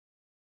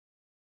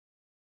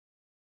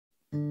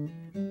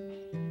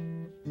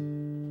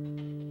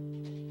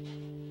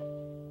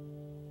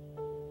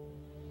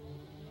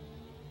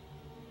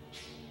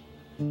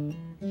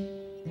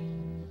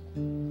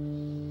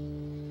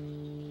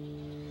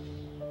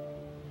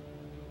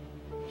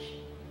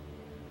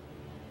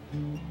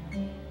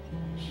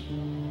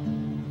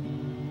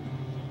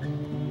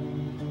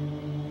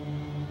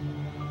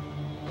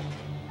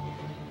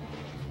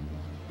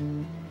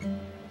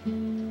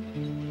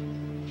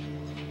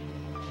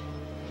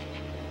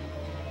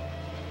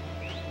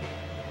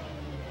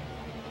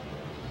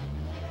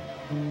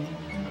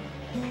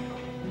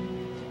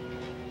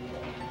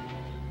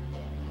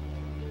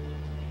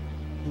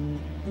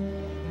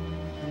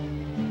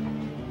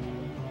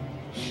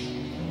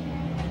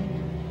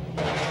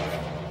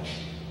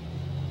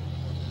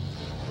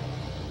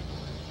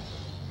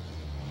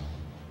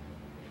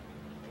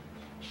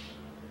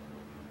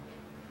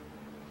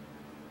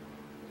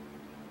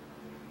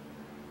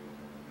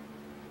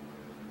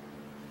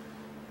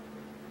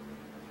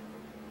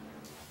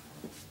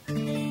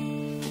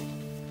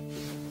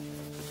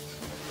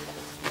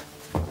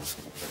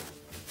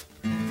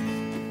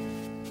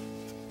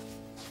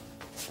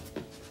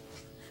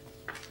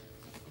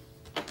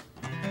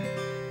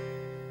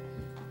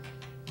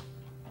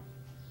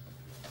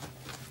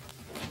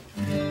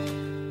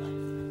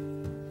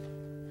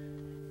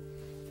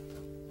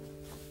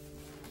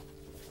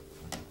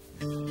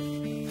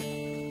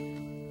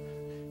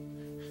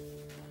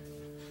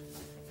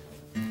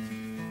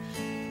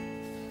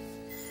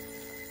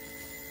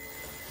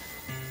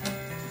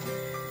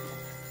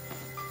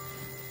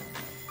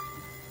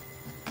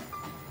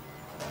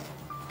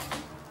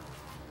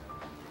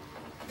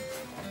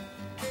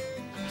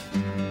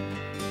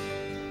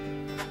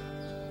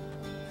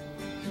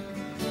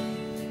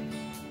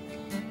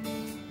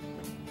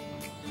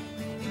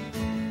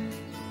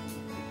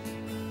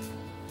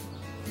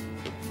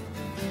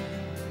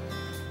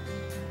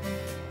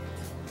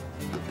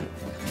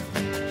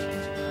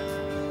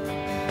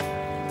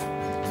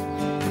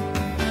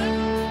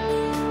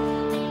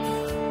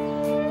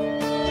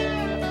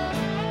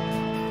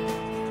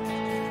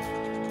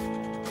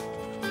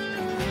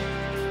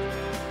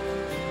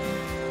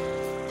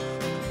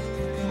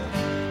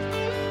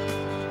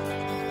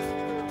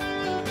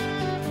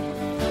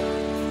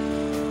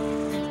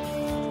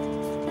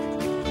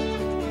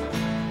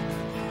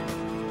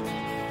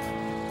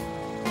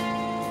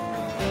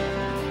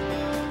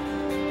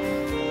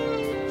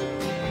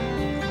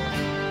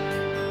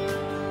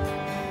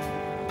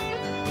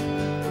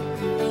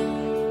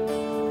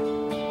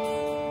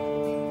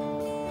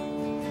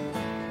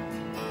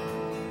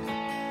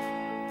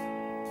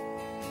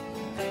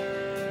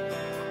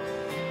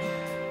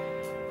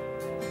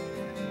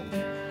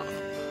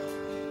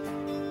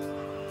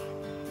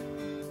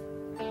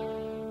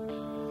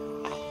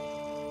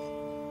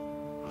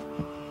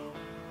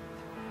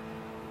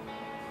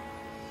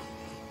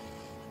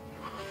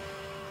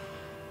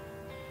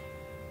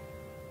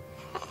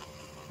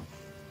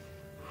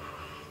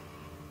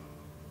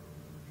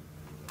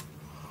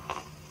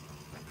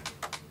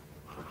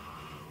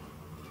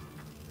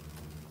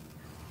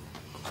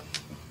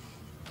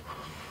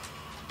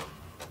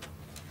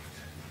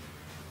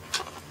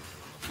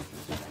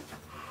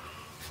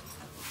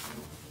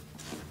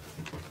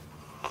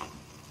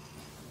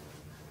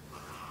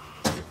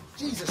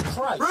Jesus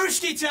Christ.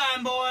 Brewski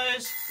time,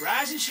 boys.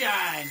 Rise and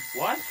shine.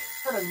 What?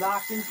 Heard a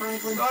knocking,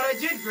 Franklin? Thought I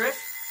did, Griff.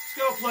 Let's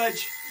go,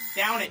 Pledge.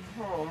 Down it.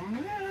 Oh,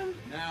 man.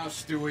 Now,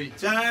 Stewie.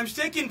 Time's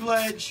ticking,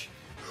 Pledge.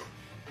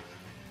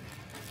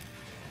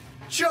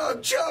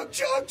 Chug, chug,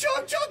 chug,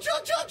 chug, chug,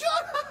 chug, chug,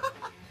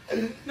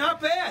 chug.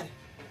 Not bad.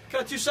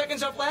 Cut 2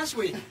 seconds off last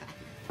week.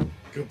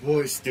 Good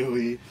boy,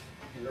 Stewie.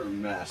 You're a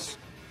mess.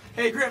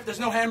 Hey, Griff, there's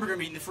no hamburger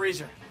meat in the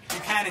freezer.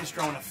 Buchanan's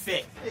throwing a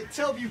fit. Hey,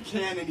 tell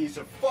Buchanan he's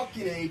a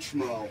fucking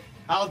H-Mo.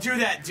 I'll do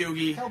that,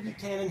 Doogie. Tell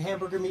Buchanan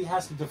hamburger meat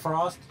has to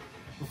defrost.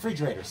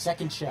 Refrigerator,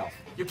 second shelf.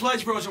 Your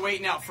Pledge bros are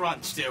waiting out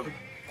front, Stu.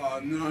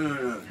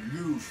 No.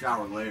 You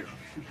shower later.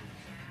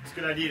 It's a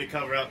good idea to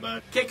cover up,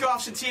 bud.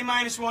 Kickoff's in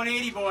T-minus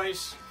 180,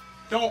 boys.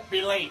 Don't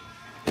be late.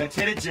 Let's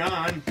hit it,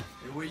 John.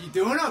 Hey, what you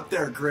doing up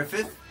there,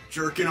 Griffith?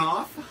 Jerking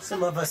off?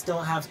 Some of us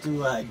don't have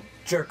to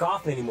jerk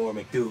off anymore,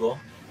 McDougal.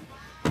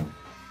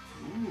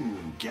 Ooh,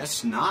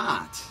 guess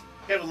not.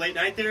 You have a late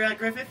night there,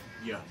 Griffith?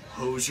 You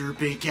hoser,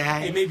 big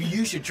guy. Hey, maybe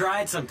you should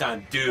try it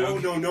sometime, dude.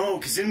 Oh, no,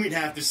 because then we'd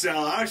have to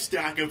sell our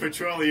stock of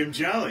petroleum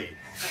jelly.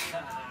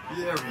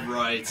 Yeah,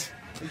 right.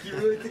 You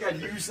really think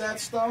I'd use that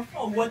stuff?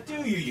 Oh, what do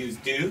you use,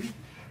 dude?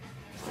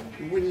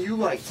 Wouldn't you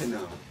like to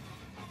know?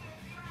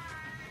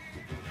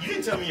 You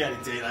didn't tell me you had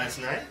a date last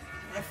night.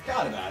 I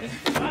forgot about it.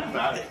 Forgot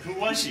about it. Who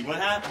was she? What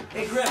happened?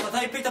 Hey, Griff, I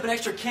thought you picked up an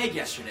extra keg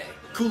yesterday.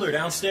 Cooler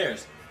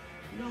downstairs.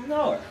 You don't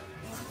know her.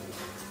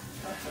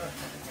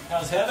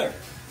 How's Heather?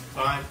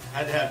 Fine.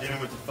 Had to have dinner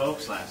with the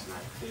folks last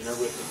night. Dinner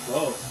with the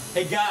folks.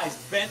 Hey, guys,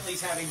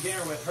 Bentley's having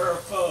dinner with her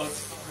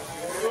folks.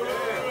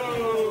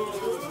 Whoa.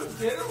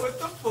 Dinner with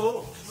the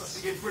folks. Must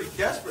be getting pretty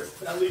desperate.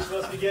 At least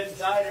must be getting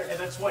tighter, and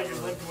that's why you're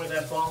limping with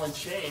that ball and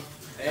chain.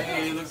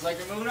 Hey, looks like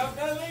you're moving up,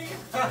 Bentley.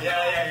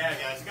 Yeah,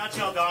 guys. Got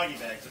y'all doggy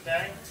bags,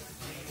 okay?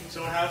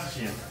 So what house is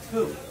she in?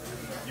 Who?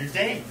 Your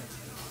date.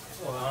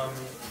 Well,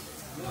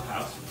 no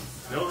house.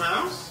 No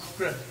house?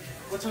 Griff,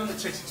 what time are the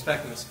chicks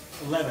expecting us?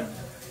 11.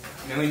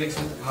 Then we mix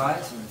with the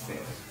pies and the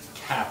fish.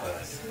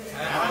 Kappas.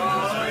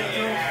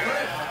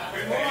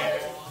 Hey.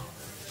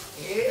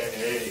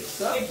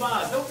 Hey,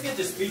 Boz, don't forget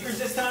the speakers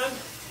this time.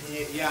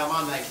 Yeah, I'm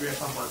on that,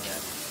 Griff. I'm on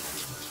that.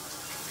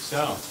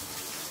 So,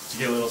 did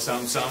you get a little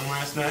something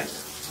last night?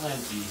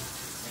 Plenty.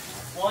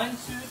 1, 2,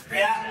 3.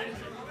 Yeah.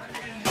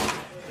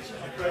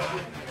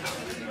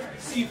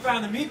 See, you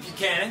found the meat,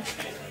 Buchanan.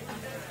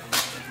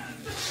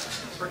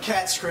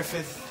 Briquettes,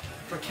 Griffith.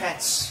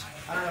 Briquettes.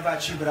 I don't know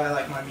about you, but I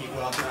like my meat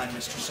well done,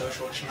 Mr.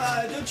 Social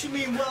Achievement. Don't you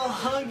mean well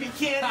hung,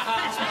 Buchanan?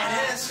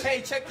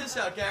 Hey, check this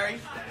out, Gary.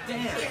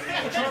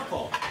 Damn,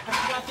 charcoal. I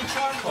forgot the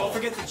charcoal. Don't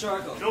forget the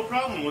charcoal. No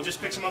problem. We'll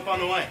just pick some up on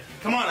the way.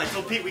 Come on, I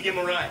told Pete we'd give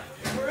him a ride.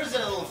 Where is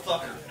that little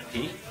fucker?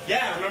 Pete?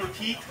 Yeah, remember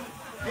Pete?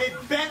 Hey,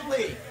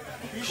 Bentley!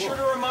 Be sure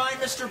to remind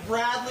Mr.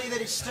 Bradley that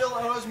he still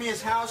owes me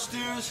his house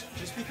dues.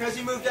 Just because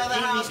he moved out of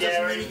the house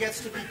doesn't mean he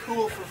gets to be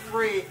cool for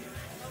free.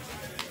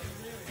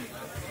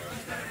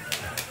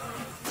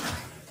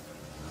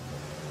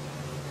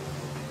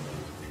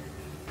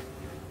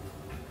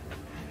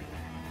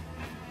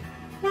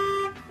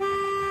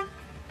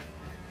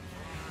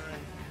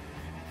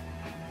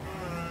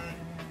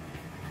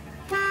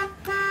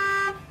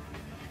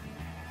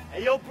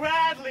 Hey, yo,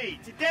 Bradley!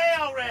 Today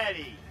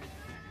already!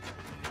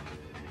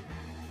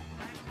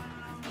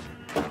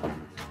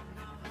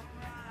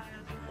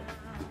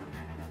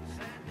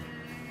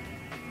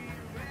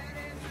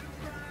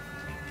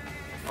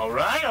 All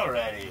right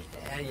already.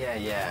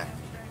 Yeah.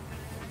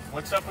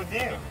 What's up with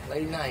you?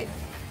 Late night.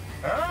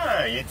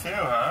 Ah, you too,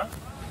 huh?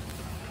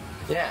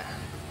 Yeah.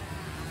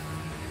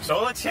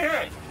 So let's hear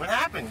it. What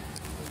happened?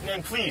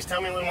 And please, tell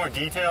me a little more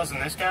details than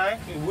this guy.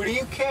 What do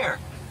you care?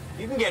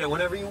 You can get it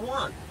whenever you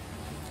want.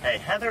 Hey,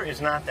 Heather is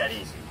not that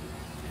easy.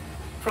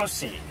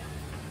 Proceed.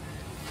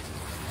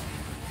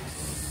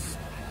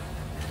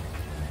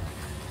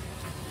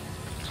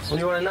 What do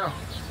you want to know?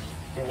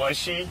 Who was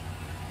she?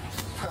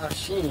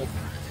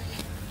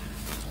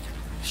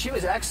 She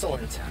was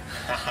excellent.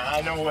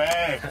 No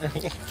way.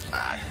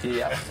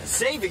 Yeah.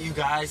 Save it, you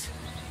guys.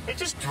 Hey,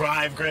 just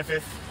drive,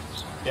 Griffith.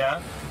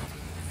 Yeah?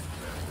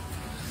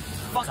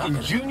 Fucking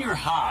junior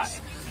high.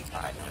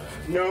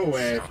 No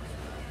way.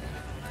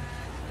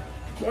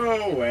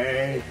 No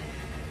way.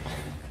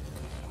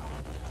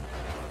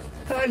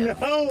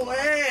 No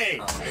way!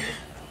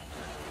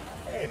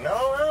 Hey, no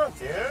out,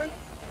 dude.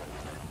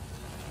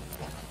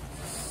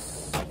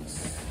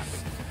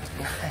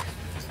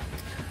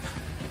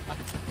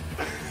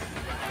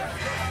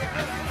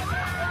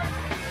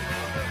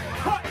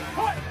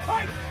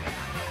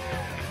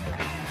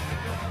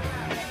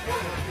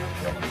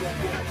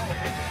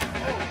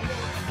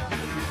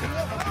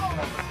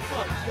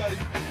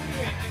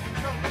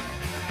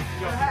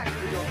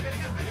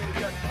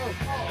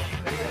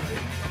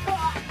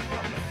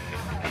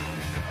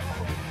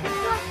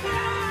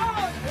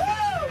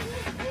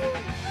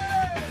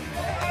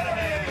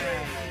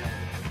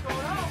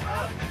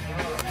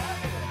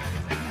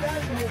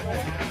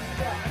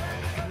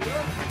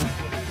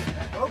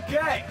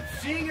 Okay,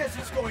 seeing as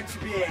it's going to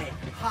be a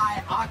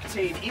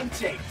high-octane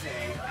intake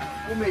day,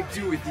 we'll make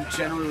do with the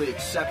generally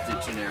accepted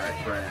generic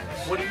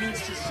brands. What he means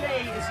to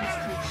say is he's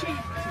too cheap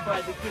to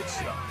buy the good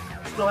stuff.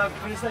 Still haven't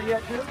finished that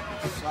yet, dude?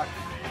 Suck.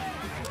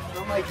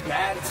 Don't like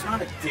that, it's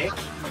not a dick.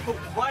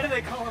 Why do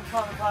they call them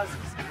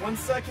kamikazes? 1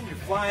 second, you're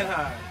flying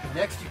high.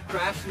 Next, you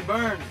crash and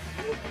burn.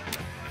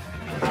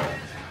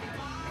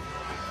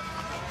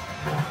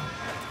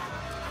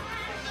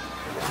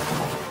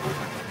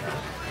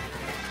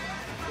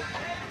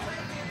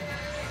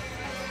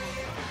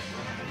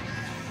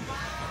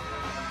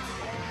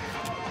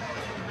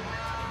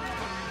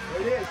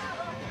 There it is.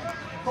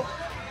 Oh,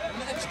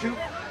 next two.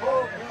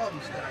 Oh,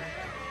 I'm sorry.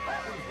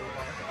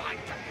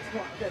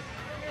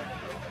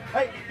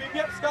 Hey, beat me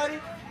up, Scotty.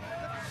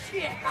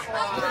 Shit! Come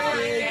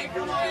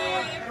Come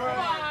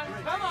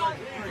on!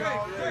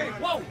 Great.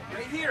 Whoa!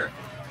 Right here!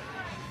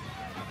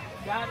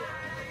 Got it.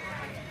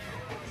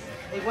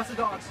 Hey, what's the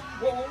dogs?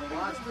 Whoa,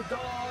 what's the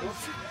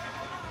dogs?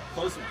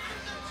 Close them.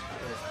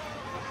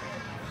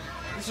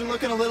 These are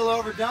looking a little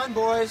overdone,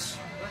 boys.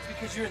 That's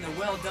because you're in the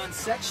well-done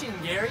section,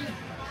 Gary.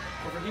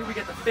 Over here we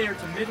got the fair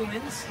to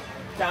middlemans.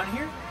 Down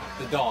here,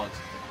 the dogs.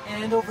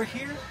 And over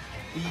here,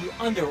 the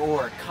under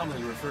or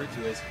commonly referred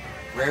to as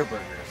rare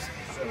burgers.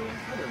 So, in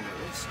other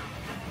words,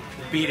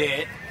 beat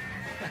it.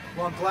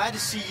 Well, I'm glad to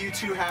see you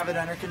two have it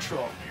under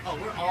control. Oh,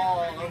 we're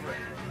all over it.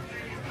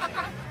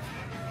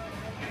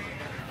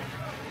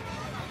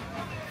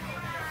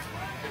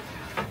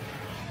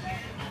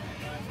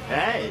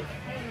 Hey,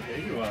 there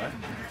you are.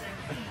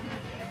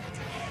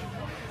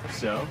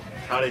 So,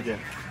 how'd I do?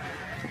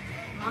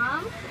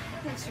 Mom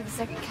thinks you're the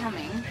second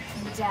coming.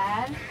 And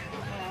Dad,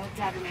 well,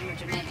 Dad remembered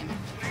your name.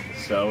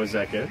 So, was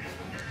that good?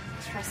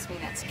 Trust me,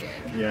 that's good.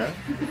 Yeah?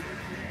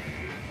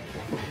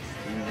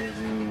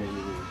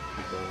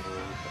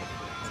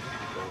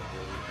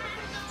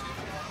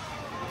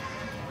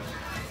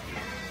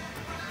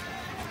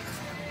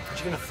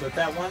 you gonna flip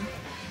that one?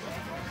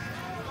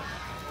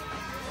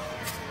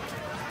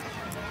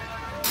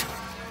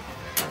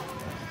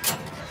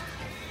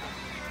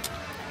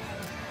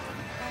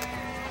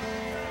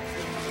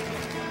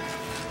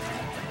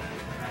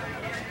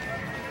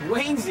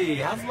 Waynesy,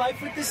 how's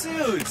life with the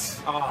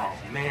suits? Oh,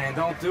 man,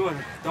 don't do it.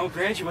 Don't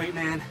graduate,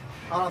 man.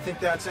 I don't think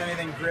that's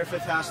anything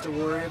Griffith has to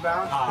worry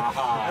about.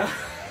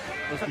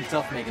 Must be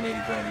tough making 80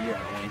 grand a year,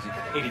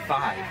 Waynesy.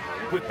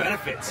 85 with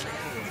benefits.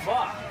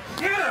 Fuck.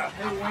 Yeah!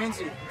 Hey,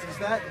 Waynesy, does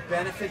that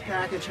benefit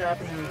package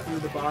happen to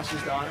include the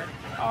boss's daughter?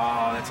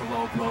 Oh, that's a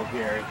low blow,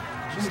 Gary.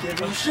 Just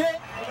give me shit.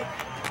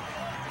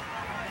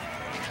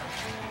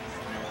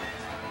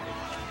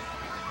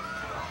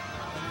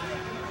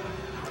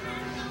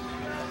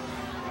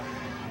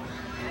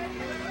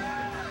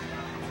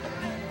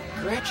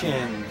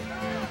 Gretchen,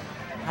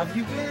 how have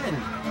you been?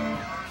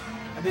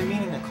 I've been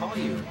meaning to call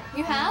you.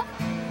 You have?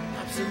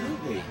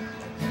 Absolutely.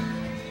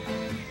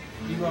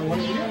 You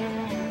want to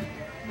hear?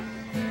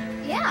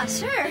 Yeah,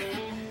 sure.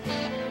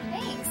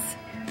 Thanks.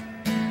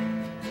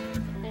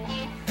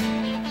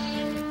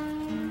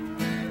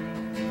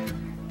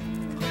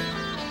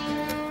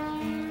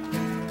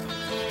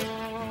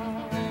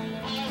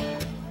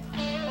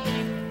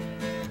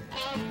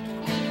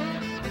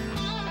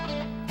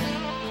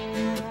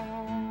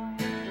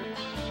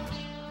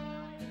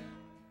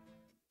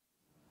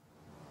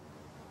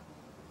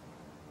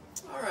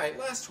 All right,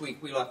 last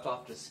week we left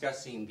off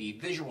discussing the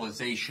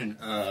visualization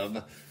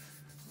of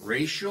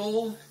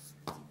racial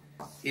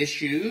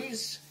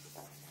issues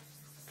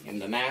in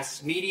the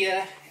mass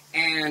media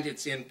and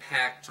its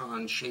impact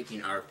on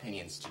shaping our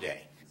opinions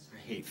today. I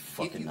hate If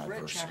fucking you've read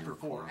diversity. chapter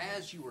 4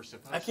 as you were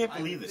supposed I can't to,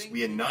 believe would this. think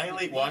We you would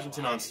annihilate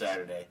Washington on realize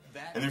Saturday,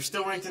 that and they're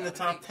still ranked in the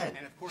top 10.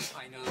 And of course,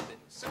 I know that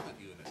some of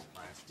you in this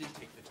class did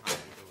take the time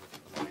to go look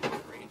at the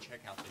library and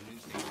check out the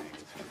Newsday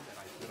magazine that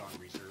I put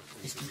on reserve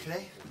for you to read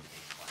today? before the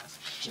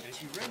class. And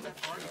if you read that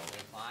article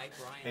by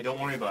Brian, Hey, don't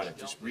worry about it.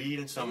 Just read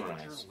and Journalism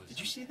summarize. Did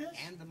you see this?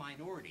 And the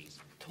minorities,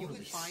 Totally you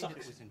would find that it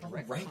sucks. was in The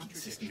direct ranking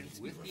system contradiction needs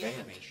to be with the revamped.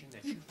 information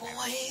that You you found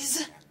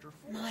boys, in chapter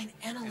 4. mind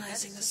And that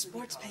analyzing is the simply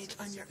sports because page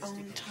of on your own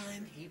sophistication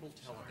time. of cable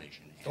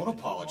television and Don't the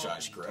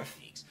apologize, modeling Griff.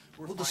 techniques.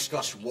 We're We'll finding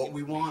discuss that what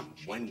we people want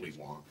can when change we it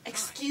want.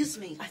 Excuse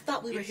me, I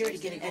thought we were here to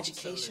get an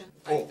education.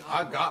 Oh,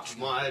 I got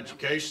my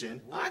education.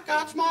 I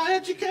got my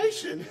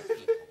education.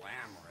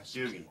 glamorous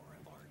Doogie. war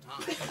of our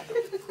time.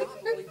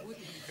 Probably wouldn't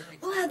be very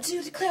Well,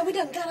 dude, declare we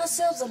done got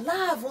ourselves a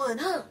live one,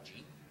 huh?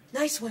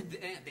 Nice one.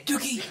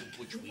 Doogie,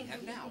 which we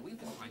have now, we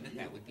would find that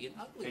that would be an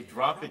ugly. Hey,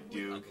 drop it,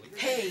 Duke.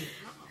 Hey,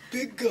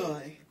 big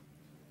guy.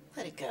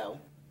 Let it go.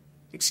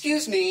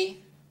 Excuse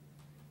me.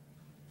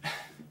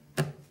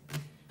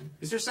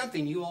 Is there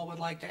something you all would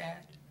like to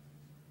add?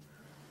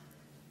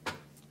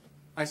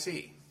 I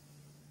see.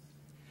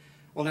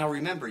 Well, now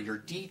remember, your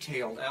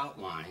detailed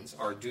outlines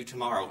are due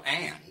tomorrow,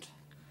 and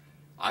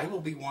I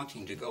will be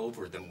wanting to go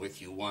over them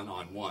with you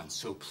one-on-one,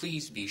 so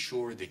please be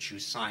sure that you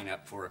sign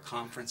up for a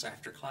conference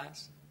after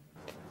class.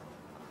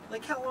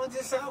 Like, how long has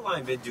this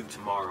outline been due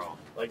tomorrow?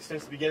 Like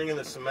since the beginning of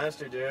the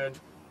semester, dude.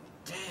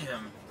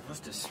 Damn,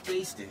 must have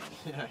spaced it.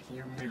 Yeah,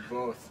 you and me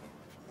both.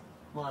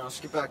 Come on,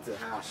 let's get back to the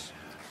house.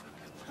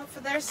 Well,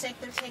 for their sake,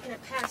 they're taking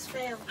it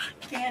pass-fail.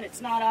 Can't,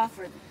 it's not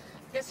offered.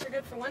 Guess they're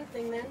good for one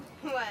thing, then.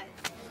 What?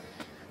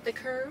 The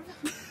curve.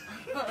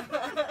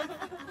 What?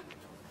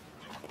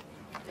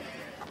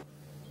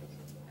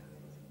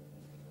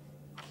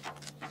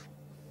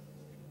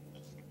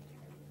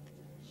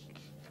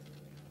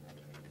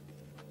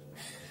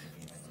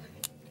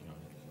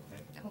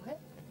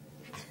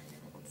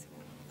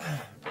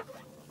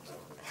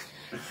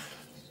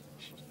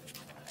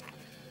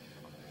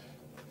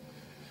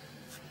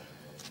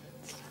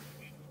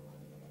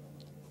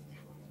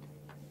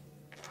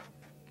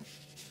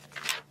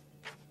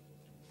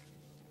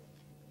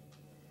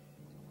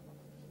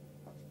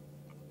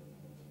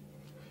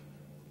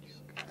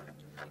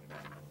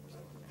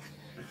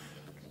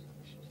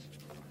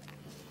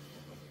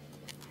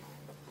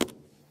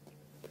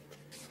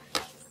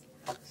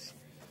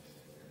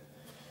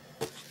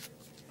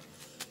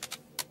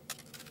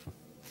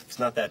 It's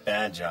not that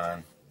bad,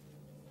 John.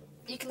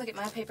 You can look at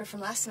my paper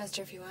from last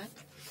semester if you want.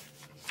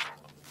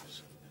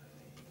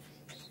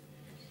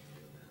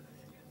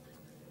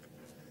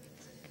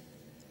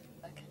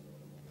 Look.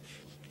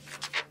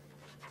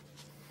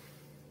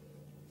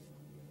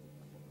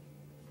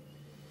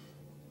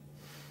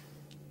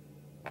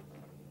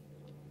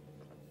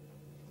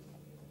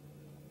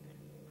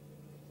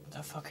 What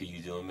the fuck are you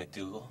doing,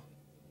 McDougal?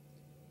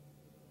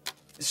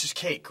 This is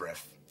Kate,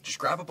 Griff. Just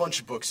grab a bunch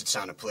of books that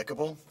sound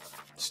applicable,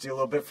 steal a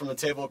little bit from the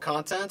table of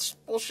contents,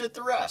 bullshit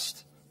the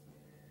rest.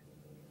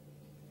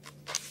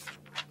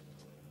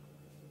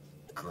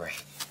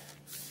 Great.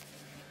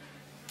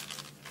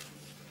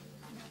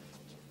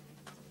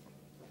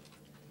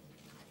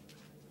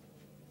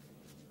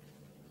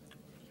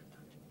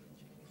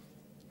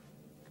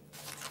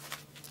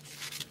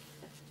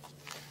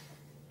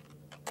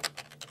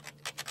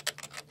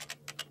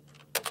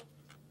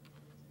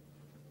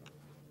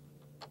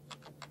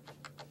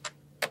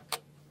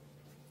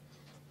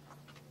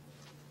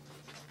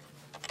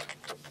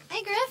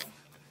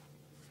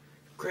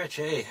 Gretch,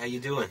 hey, how you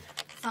doing?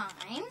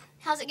 Fine.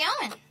 How's it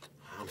going?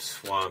 I'm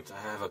swamped.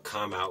 I have a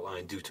comm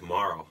outline due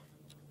tomorrow.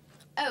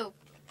 Oh,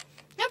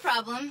 no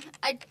problem.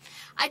 I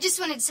just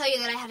wanted to tell you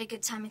that I had a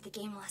good time at the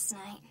game last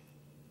night.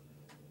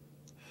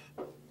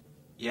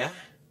 Yeah?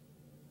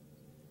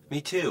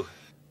 Me too.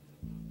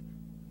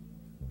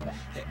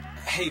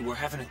 Hey, we're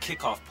having a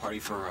kickoff party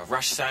for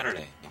Rush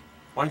Saturday.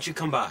 Why don't you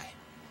come by?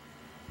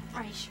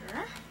 Are you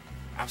sure?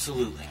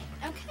 Absolutely.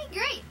 Okay,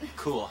 great.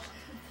 Cool.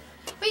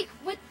 Wait,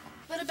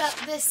 what about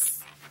this?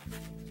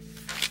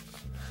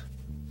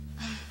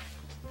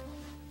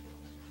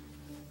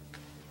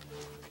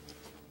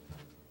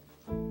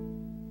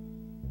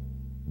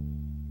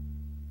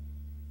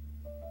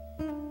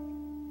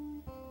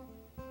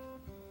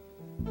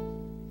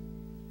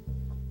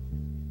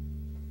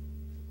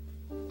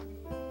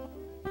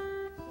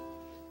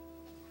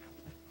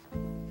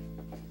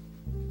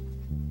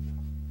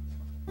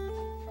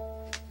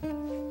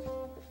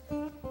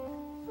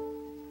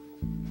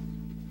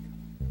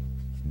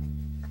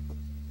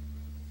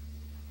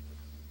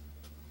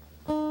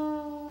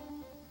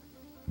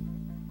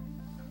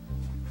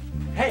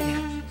 Hey!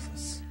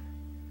 Jesus.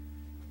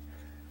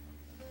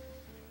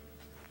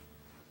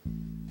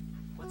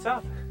 What's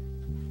up?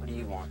 What do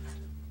you want?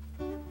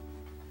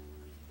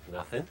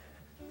 Nothing.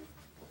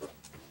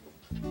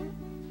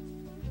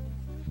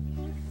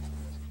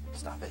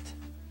 Stop it.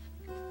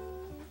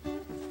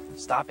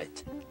 Stop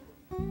it.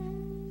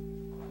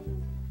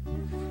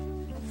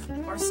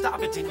 Or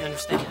stop it, didn't you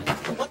understand?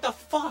 What the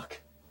fuck?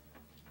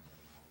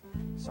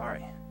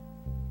 Sorry.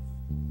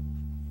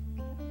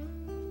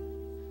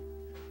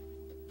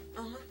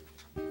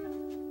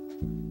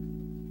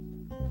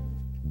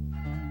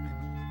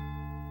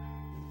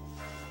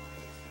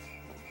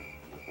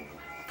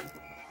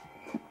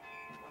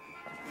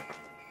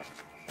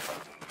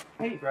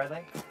 Hey,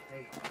 Bradley.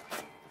 Hey.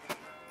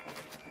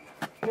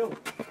 Yo,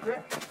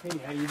 Griff. Hey,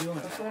 how you doing?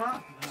 What's going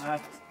on?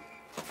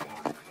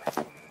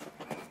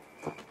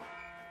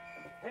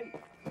 Hey.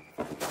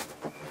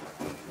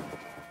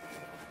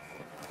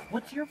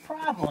 What's your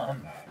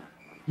problem?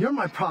 You're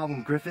my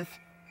problem, Griffith.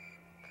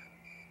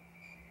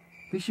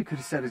 At least you could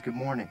have said his good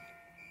morning.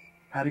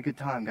 Had a good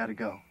time, gotta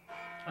go.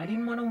 I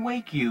didn't want to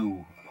wake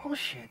you.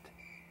 Bullshit.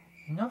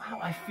 You know how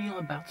I feel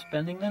about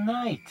spending the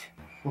night.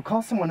 We'll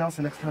call someone else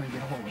the next time you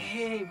get home.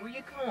 Hey, where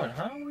you going,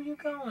 huh? Where you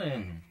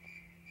going?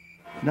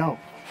 No.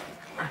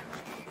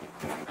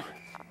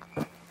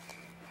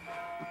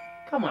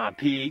 Come on,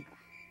 Pete.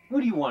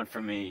 What do you want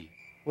from me?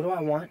 What do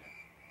I want?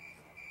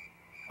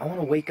 I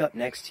want to wake up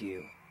next to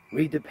you,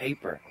 read the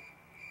paper,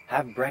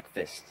 have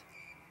breakfast.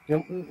 You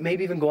know,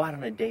 maybe even go out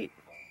on a date.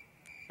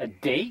 A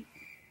date?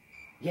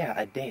 Yeah,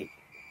 a date.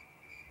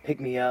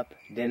 Pick me up,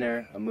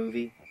 dinner, a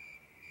movie.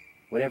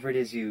 Whatever it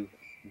is you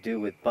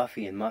do with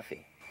Buffy and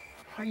Muffy.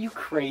 Are you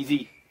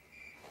crazy?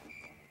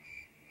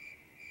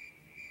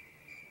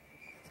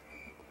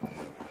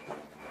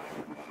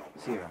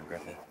 See you around,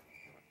 Griffith.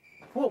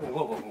 Whoa, whoa,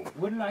 whoa, whoa.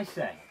 What did I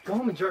say? Go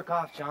home and jerk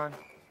off, John.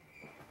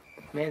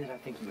 Man, did I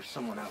think you were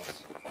someone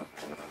else.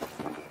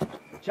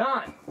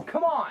 John,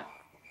 come on!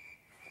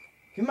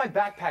 Give me my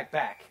backpack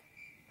back.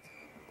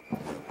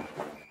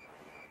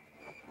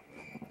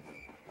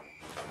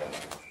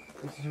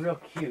 This is real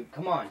cute.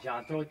 Come on,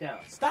 John, throw it down.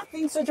 Stop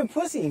being such a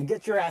pussy and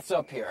get your ass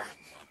up here.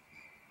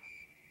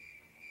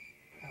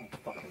 I don't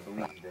fucking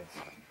believe this.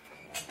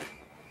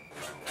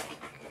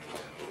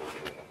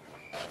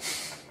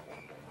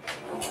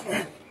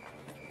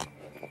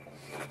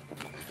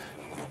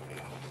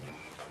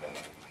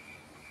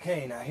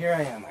 Okay, now here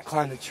I am. I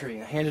climbed the tree.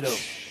 Now hand it over.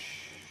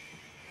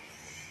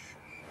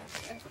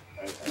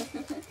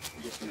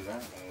 Just do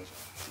that.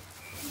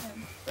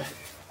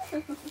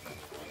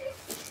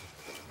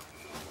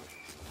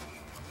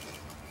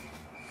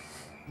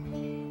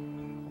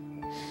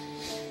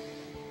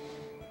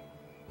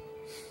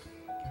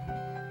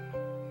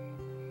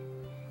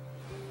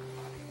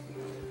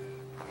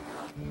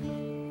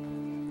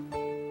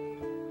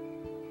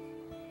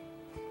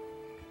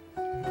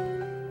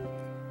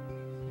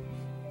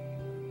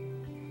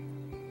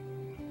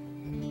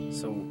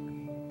 So,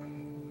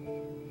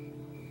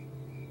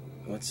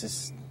 what's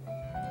this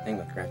thing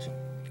with Gretchen?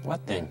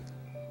 What thing?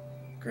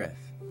 Griff.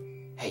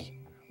 Hey,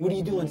 what are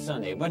you doing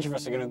Sunday? A bunch of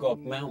us are gonna go up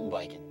mountain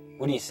biking.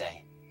 What do you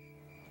say?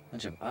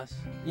 Bunch of us?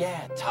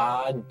 Yeah,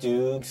 Todd,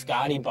 Duke,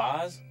 Scotty,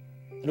 Boz.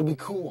 It'll be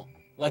cool,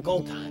 like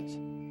old times.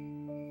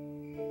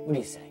 What do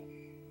you say?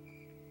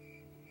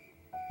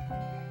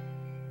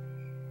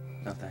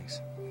 No,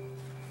 thanks.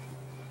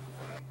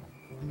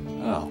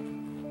 Oh.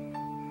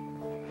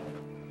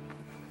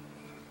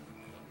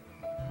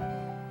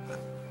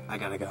 I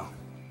gotta go.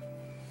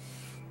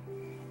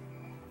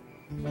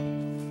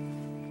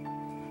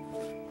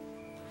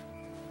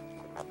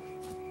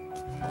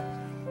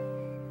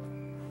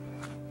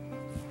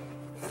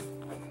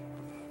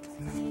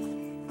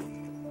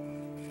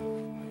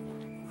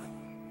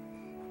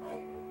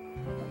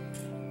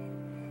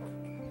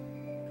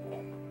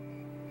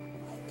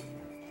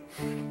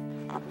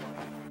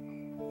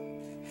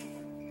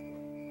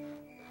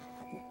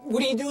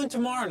 What are you doing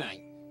tomorrow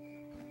night?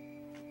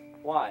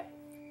 Why?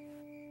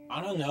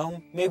 I don't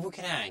know. Maybe we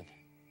can hang.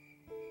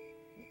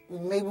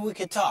 Maybe we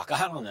could talk.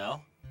 I don't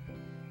know.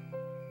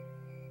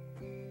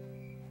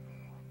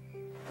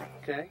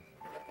 Okay.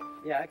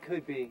 Yeah, I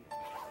could be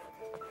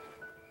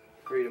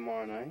free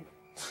tomorrow night.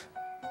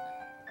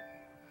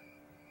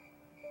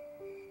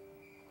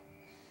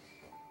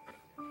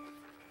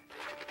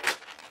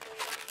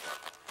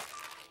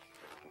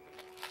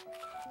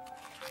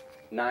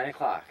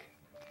 $9:00.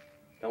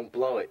 Don't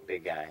blow it,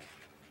 big guy.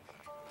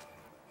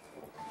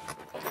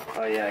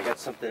 Oh yeah, I got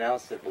something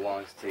else that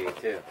belongs to you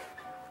too.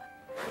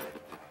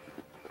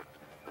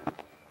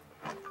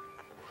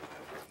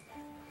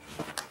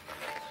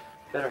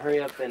 Better hurry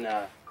up and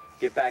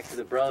get back to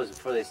the bros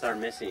before they start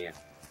missing you.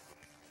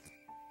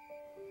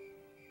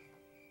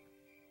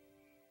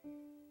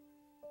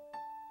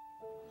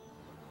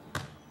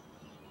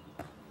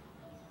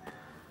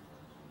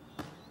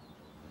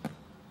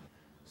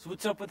 So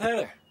what's up with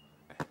Heather?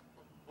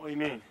 What do you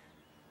mean?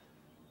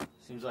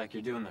 Seems like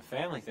you're doing the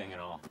family thing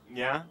and all.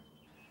 Yeah?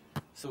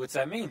 So what's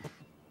that mean?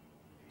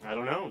 I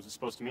don't know. Is it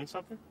supposed to mean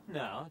something?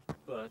 No,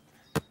 but...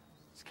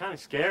 It's kind of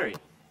scary.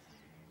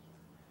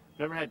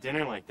 Never had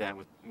dinner like that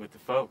with the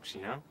folks,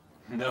 you know?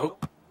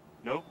 Nope.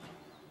 Nope.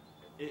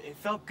 It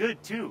felt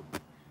good, too.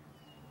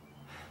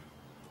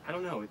 I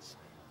don't know. It's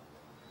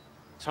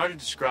hard to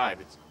describe.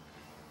 It's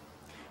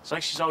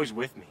like she's always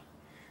with me.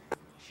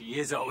 She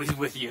is always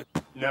with you.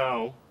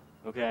 No,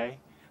 okay?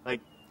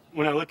 Like,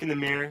 when I look in the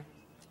mirror,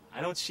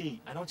 I don't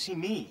see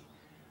me.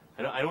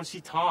 I don't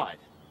see Todd.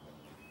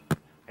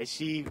 I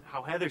see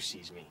how Heather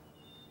sees me.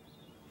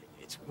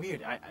 It's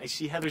weird. I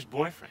see Heather's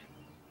boyfriend.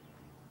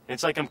 And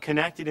it's like I'm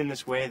connected in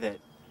this way that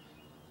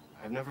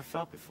I've never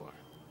felt before.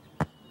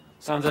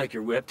 Sounds like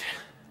you're whipped.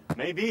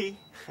 Maybe.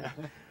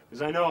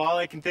 Because I know all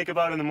I can think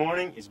about in the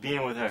morning is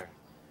being with her.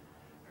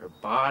 Her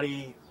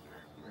body,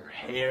 her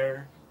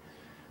hair,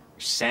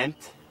 her scent.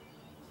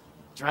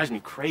 It drives me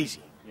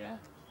crazy. Yeah.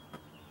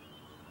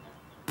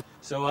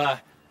 So,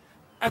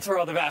 that's where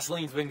all the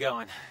Vaseline's been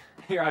going.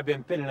 Here I've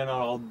been pinning it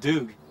on old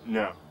Doog.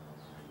 No.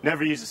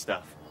 Never use the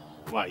stuff.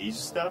 Why, use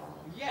the stuff?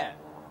 Yeah.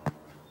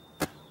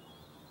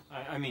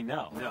 I mean,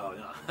 no. No.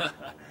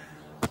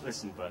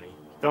 Listen, buddy,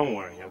 don't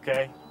worry,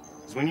 okay?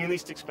 Because when you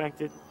least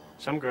expect it,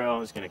 some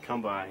girl is going to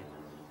come by,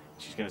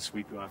 she's going to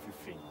sweep you off your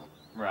feet.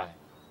 Right.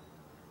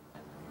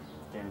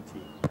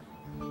 Guaranteed.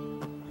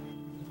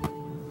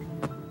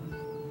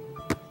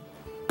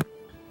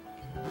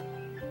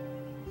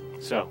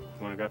 So,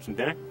 you want to grab some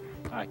dinner?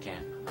 I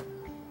can't.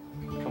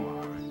 Come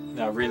on.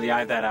 No, really, I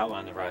have that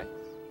outline to write.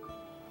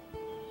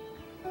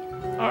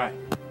 All right.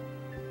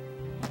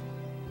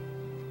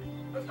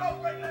 Let's go,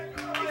 Greg!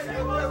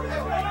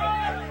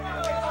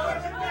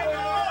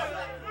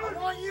 I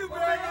want you,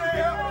 Greg!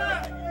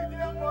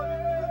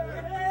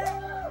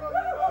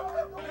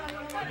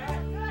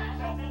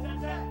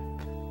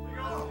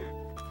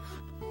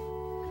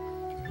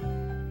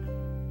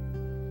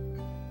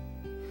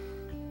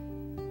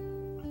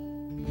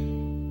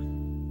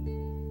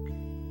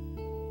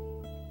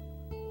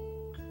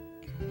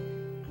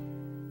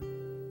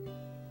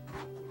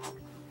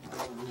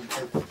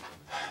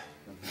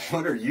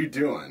 What are you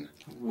doing?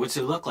 What's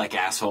it look like,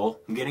 asshole?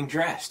 I'm getting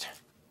dressed.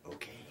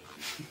 Okay.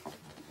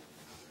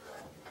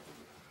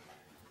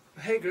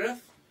 Hey,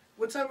 Griff.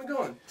 What time are we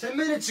going? 10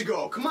 minutes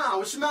ago. Come on,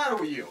 what's the matter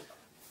with you?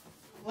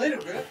 Later,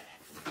 Griff.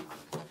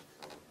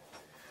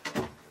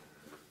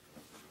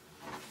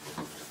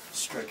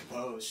 Strike a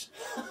pose.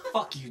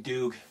 Fuck you,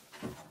 Doog.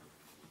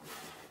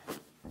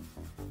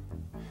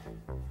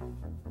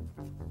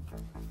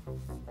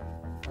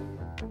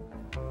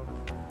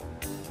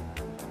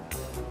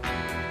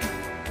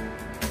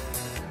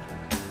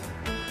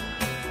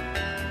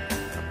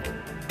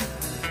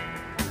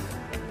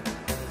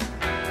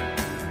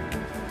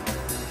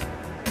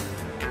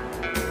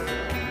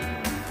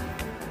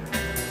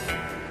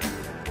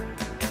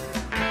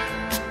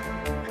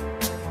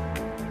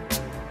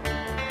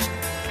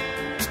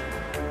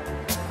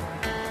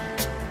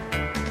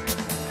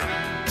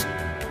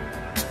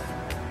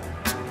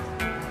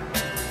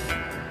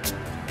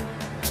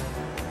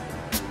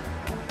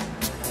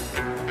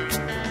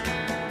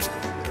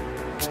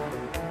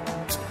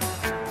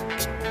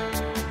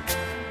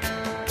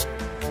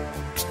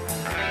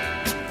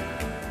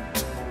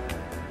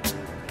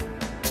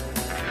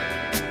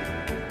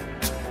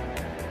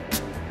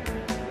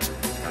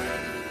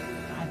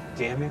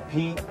 Damn it,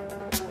 Pete.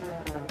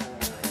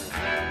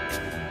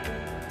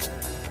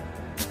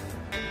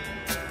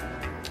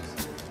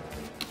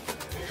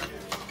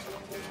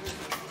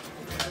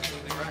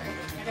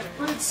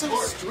 But it's so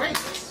straight.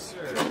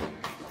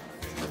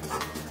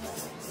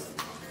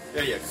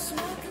 Yeah.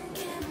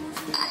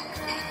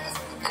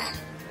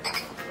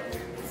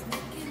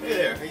 Hey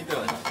there, how you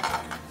doing?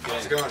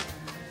 How's it going?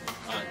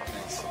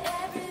 Thanks.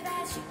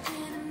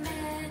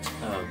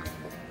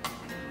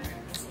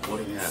 What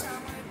do you have?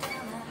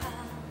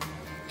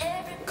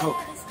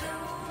 Coke.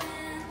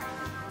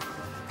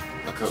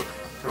 A Coke.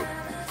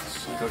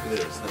 Coke it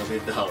is. That'll be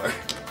 $1.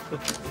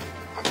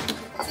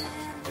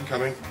 I'm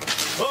coming.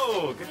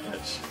 Oh, good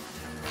catch.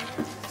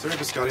 Is there a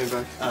biscotti in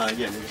back?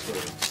 Yeah, maybe so.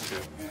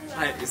 Okay.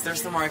 Hi, is there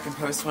somewhere I can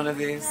post one of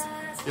these?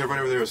 Yeah, right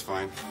over there is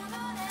fine.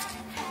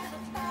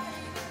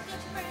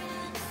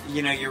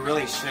 You know, you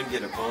really should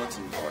get a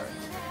bulletin board.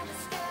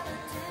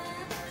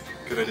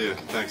 Good idea.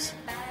 Thanks.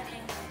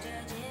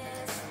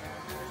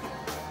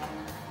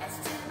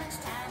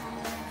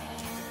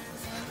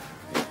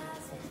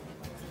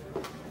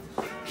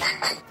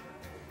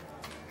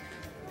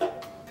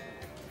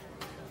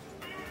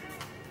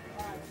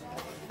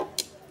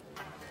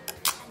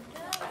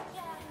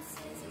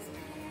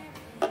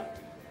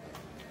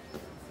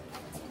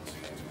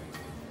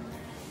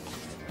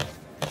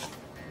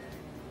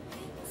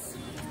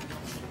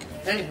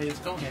 Hey, it's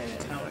going.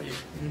 How are you?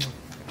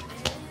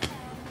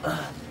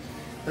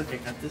 Okay,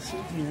 got this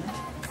one here.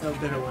 A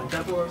better one.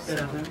 Double or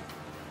seven.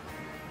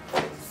 I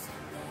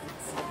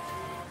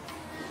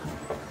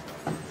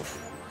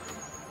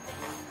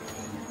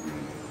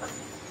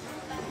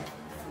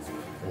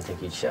don't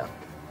think you'd show.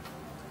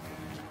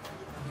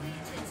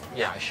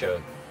 Yeah, I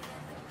showed.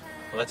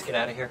 Well, let's get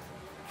out of here.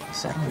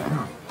 Settle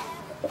down.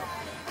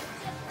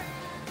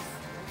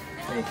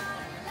 Hey.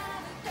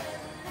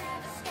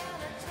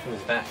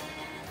 Who's that?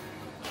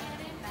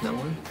 No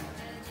one?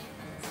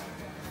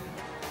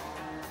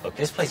 Look,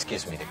 this place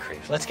gives me the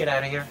creeps. Let's get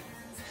out of here.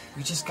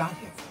 We just got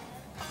here.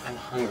 I'm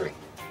hungry.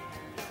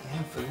 You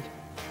have food?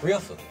 Real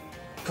food.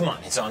 Come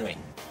on, it's on me.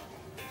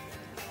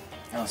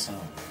 Oh, so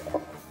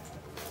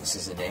this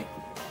is a date?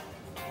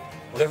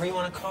 Whatever you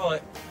want to call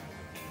it.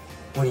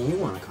 What do you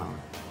want to call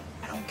it?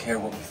 I don't care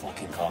what we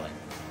fucking call it.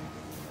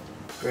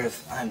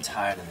 Griff, I'm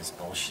tired of this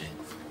bullshit.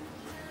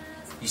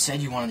 You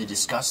said you wanted to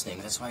discuss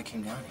things. That's why I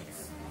came down here.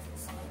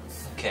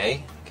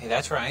 Okay,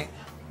 that's right.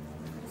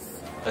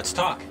 Let's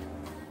talk.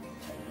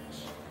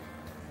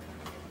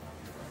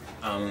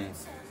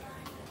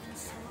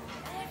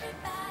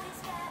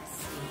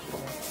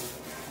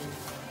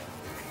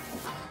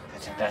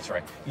 That's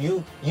right.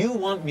 You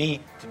want me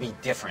to be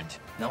different.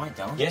 No, I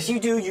don't. Yes, you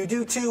do. You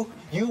do too.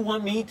 You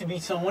want me to be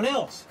someone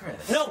else.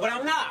 Griff. No, but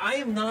I'm not. I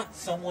am not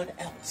someone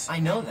else. I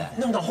know that.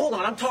 No, hold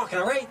on. I'm talking,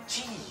 all right?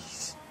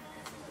 Jeez.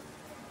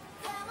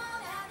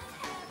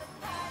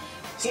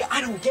 See,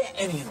 I don't get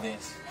any of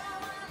this.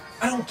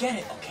 I don't get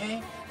it,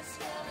 okay?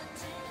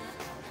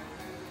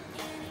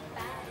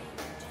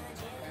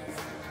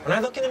 When I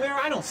look in the mirror,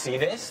 I don't see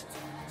this.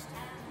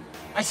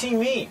 I see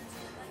me.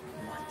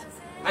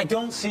 I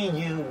don't see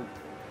you.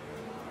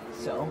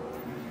 So?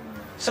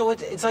 So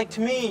it's like,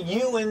 to me,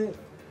 you and...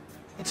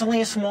 It's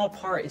only a small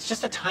part. It's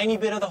just a tiny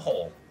bit of the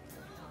whole.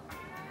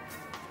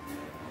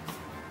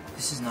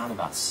 This is not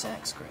about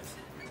sex, Griff.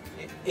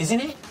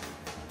 Isn't it?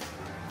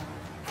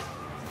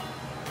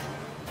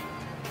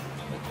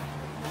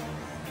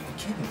 You're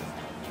kidding me.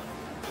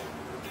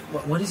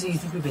 What is it you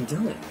think we've been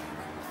doing?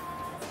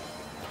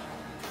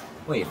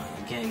 Wait,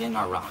 getting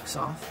our rocks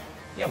off?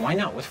 Yeah, why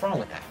not? What's wrong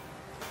with that?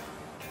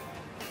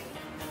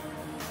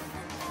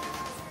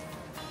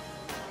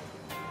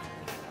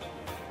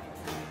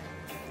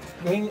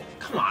 I mean,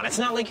 come on, it's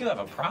not like you have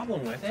a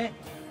problem with it.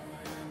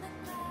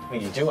 I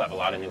mean, you do have a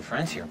lot of new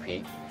friends here,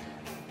 Pete.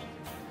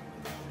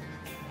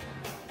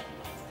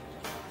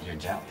 You're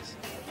jealous.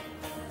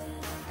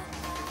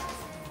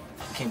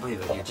 I can't believe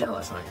it. You're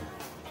jealous, aren't you?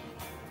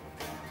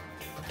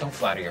 But don't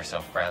flatter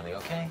yourself, Bradley,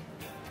 okay?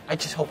 I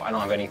just hope I don't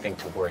have anything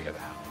to worry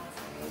about.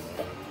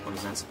 What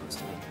is that supposed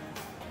to mean?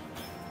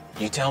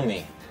 You tell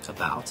me.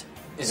 About?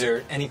 Is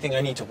there anything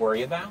I need to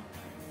worry about?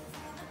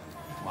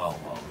 Well,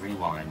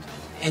 rewind.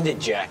 End it,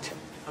 Jack.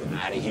 I'm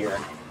out of here.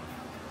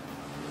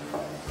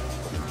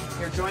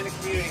 Here, join the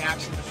Community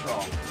Action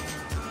Patrol.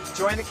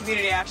 Join the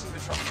Community Action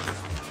Patrol.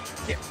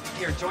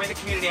 Here, join the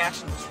Community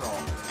Action Patrol.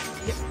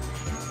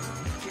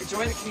 Here,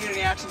 join the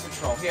Community Action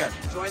Patrol. Here,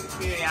 join the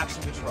Community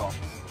Action Patrol.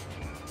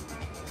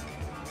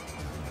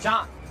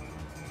 John.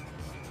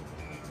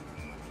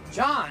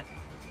 John.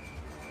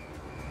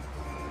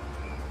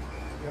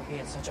 You're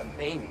being such a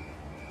baby.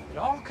 It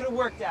all could have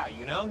worked out,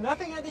 you know?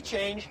 Nothing had to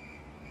change.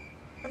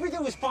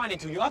 Everything was fine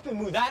until you up and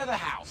moved out of the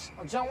house.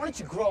 Oh, John, why don't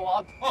you grow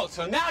up? Oh,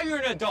 so now you're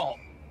an adult.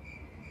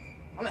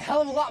 I'm a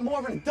hell of a lot more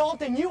of an adult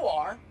than you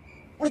are.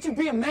 Why don't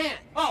you be a man?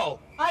 Oh,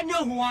 I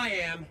know who I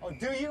am. Oh,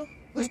 do you?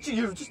 Look at you,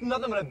 you're just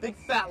nothing but a big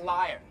fat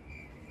liar.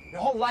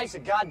 Your whole life's a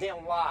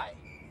goddamn lie.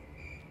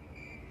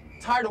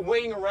 I'm tired of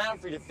waiting around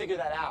for you to figure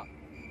that out.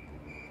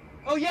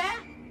 Oh, yeah?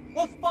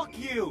 Well, fuck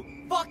you.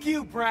 Fuck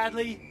you,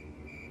 Bradley.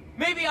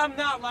 Maybe I'm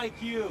not like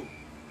you.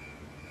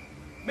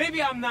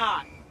 Maybe I'm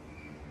not.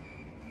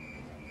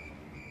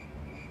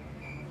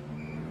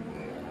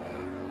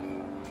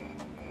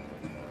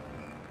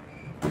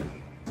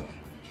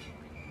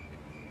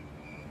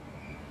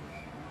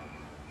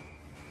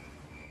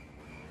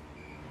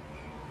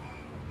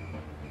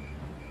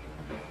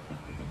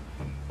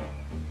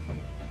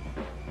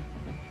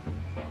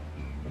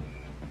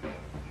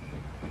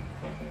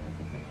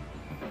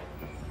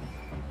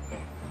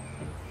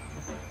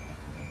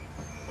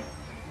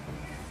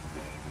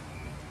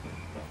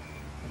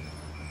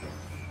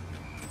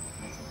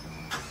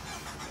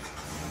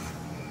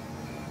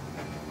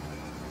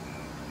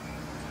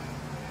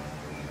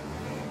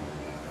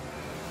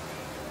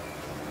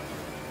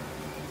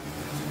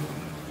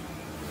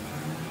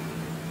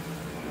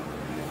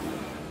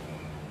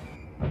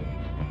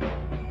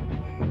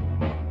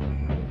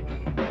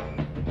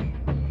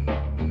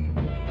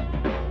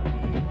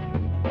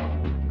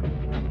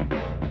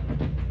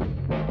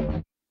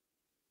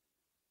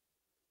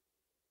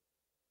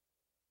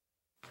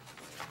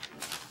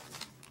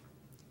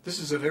 This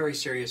is a very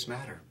serious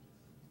matter.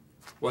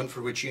 One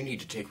for which you need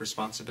to take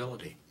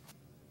responsibility.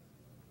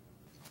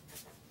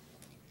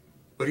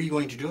 What are you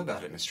going to do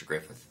about it, Mr.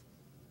 Griffith?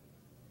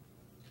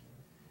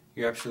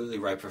 You're absolutely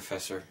right,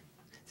 Professor.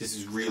 This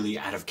is really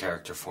out of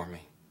character for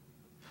me.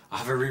 I'll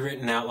have a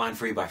rewritten outline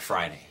for you by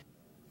Friday.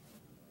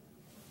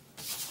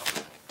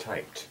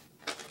 Typed.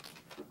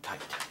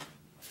 Typed.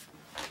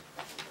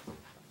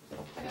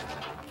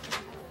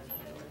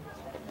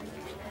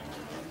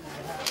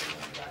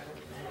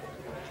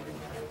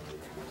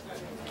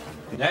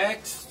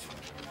 Next.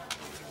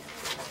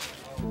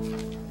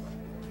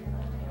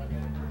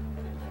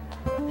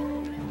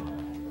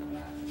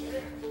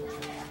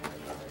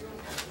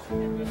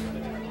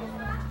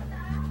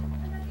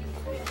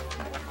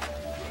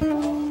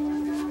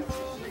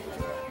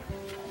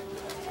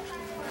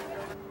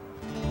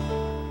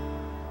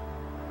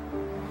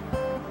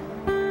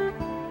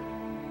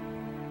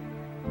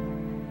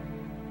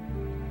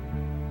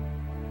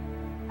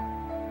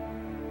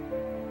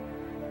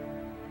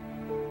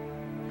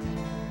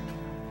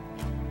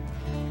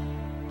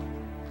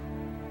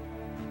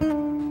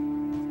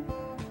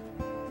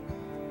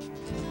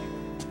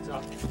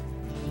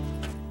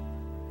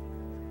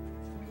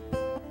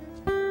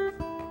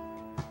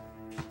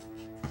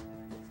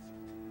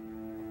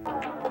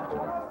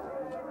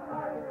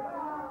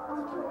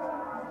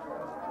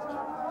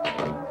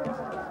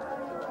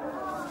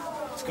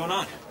 What's going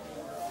on?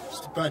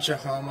 Just a bunch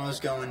of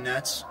homos going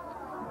nuts.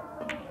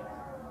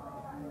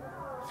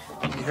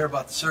 You hear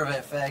about the survey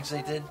of fags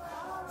they did?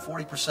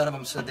 40% of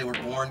them said they were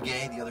born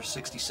gay, the other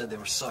 60 said they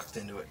were sucked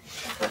into it.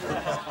 Hey,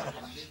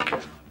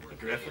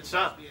 Griff, what's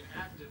up?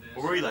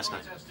 Where were you last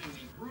night? At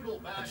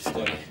the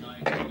study.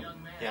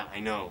 Yeah, I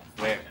know.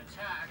 Where?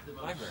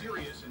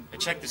 Library. I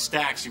checked the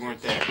stacks. You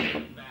weren't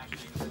there.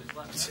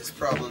 What's his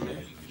problem,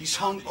 man? He's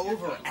hung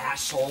over,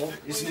 asshole.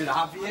 Isn't it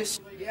obvious?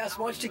 Yes,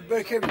 why don't you take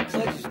better care of your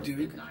pledges,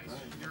 dude?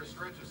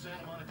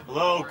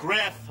 Hello,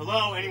 Griff.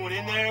 Hello, anyone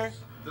in there?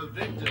 The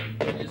victim,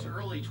 in his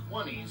early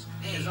 20s,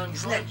 is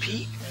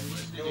unconscious and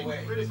listed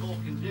in critical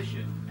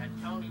condition at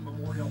County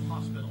Memorial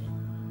Hospital.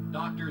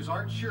 Doctors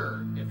aren't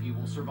sure if he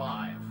will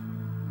survive.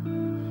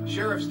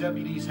 Sheriff's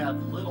deputies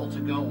have little to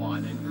go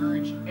on and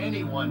urge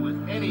anyone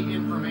with any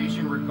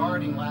information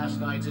regarding last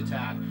night's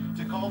attack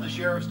to call the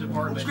Sheriff's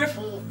Department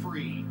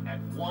toll-free at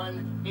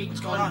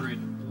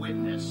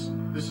 1-800-WITNESS.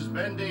 This is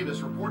Ben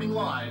Davis reporting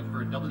live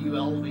for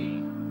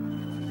WLV.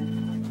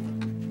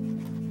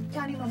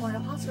 County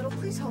Memorial Hospital,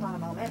 please hold on a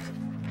moment.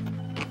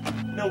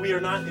 No, we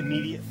are not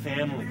immediate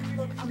family.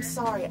 Look, I'm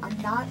sorry,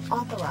 I'm not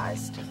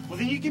authorized. Well,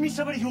 then you give me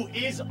somebody who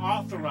is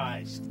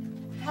authorized.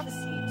 Have a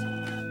seat.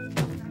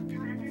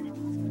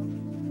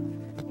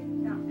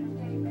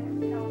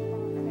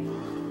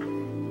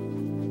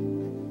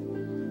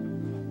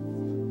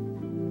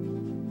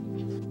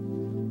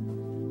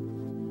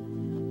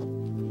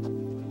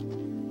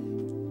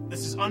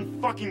 This is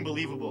unfucking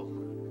believable.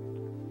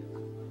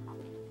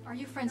 Are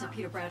you friends of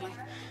Peter Bradley?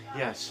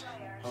 Yes.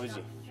 How is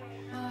he?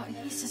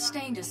 He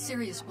sustained a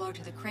serious blow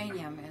to the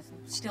cranium.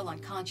 Is still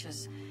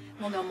unconscious.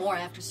 We'll know more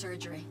after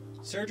surgery.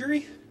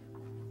 Surgery?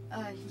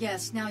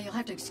 Yes. Now you'll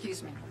have to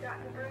excuse me.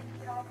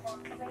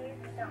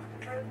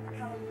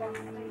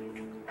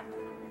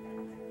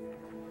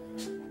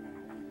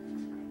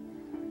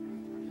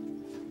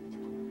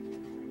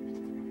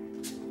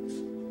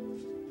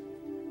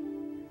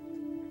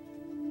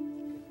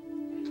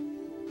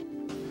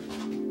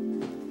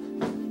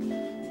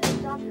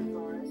 Dr.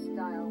 Forrest,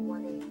 dial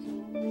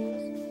 118,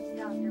 please.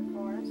 Dr.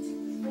 Forrest,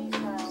 please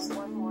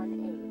dial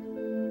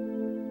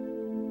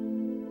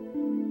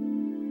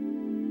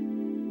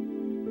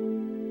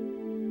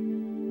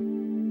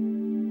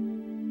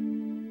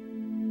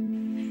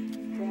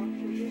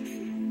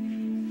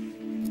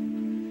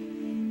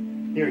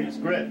Here he is,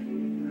 Griff.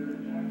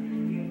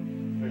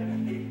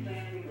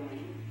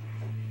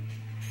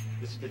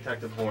 This is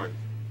Detective Horn.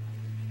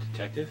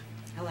 Detective?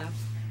 Hello.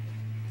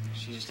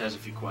 She just has a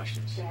few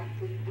questions.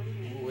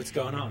 What's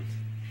going on?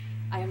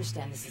 I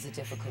understand this is a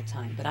difficult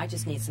time, but I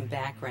just need some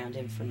background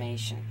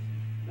information.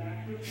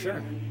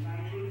 Sure.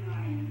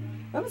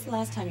 When was the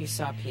last time you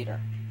saw Peter?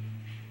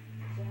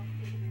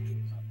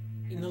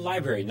 In the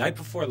library, night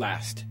before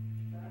last.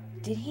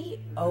 Did he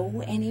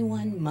owe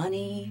anyone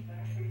money,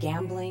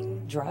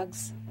 gambling,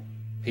 drugs?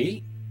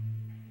 Pete?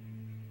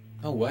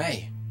 No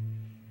way.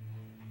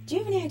 Do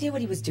you have any idea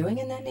what he was doing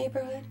in that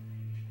neighborhood?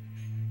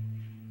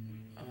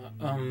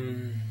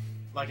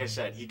 Like I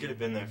said, he could have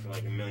been there for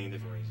like a million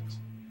different reasons.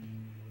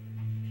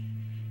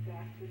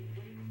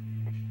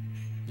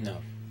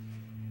 No.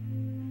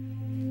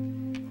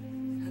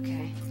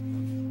 Okay.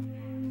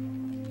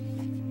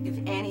 If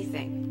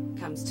anything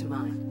comes to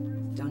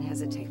mind, don't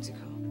hesitate to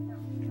call.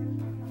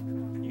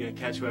 You gonna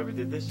catch whoever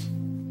did this?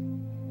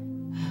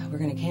 We're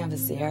gonna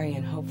canvass the area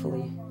and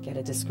hopefully get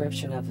a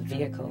description of a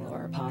vehicle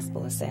or a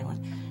possible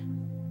assailant.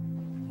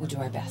 We'll do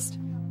our best.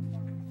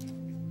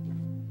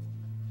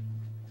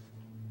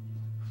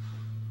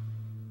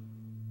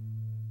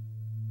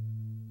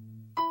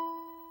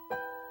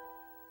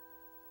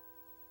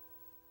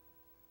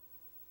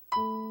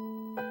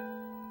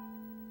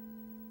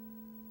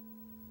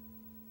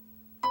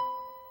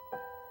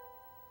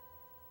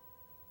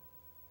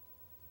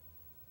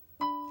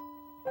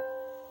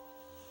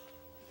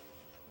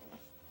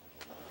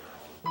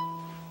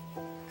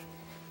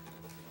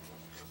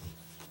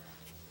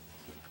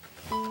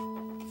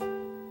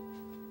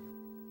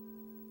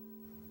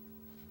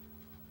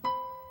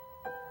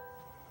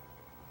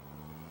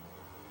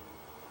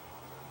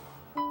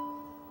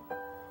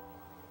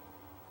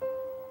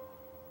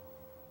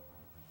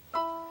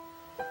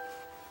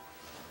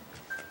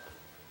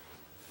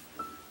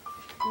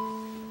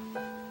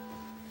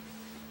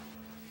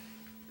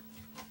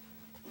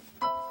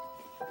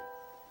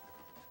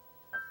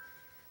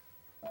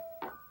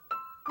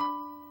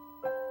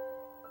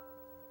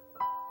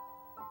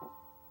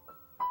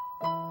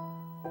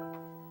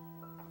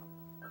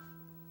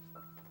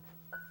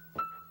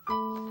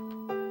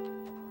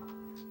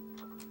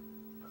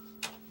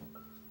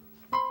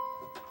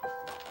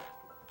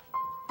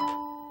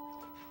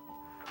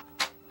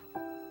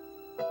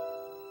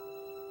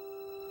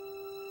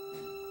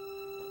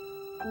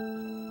 You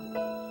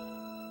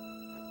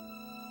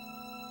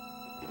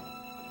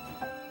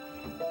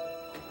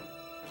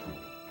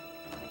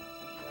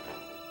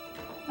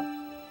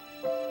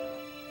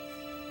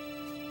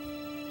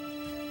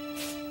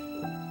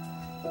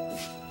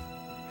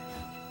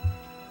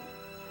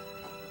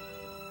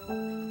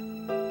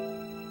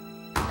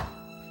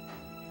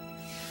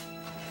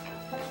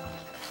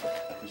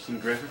seen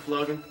Griff,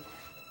 Logan?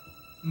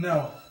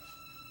 No.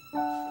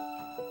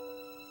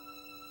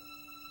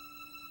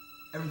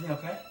 Everything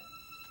okay?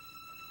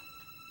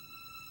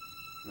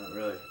 Not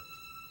really.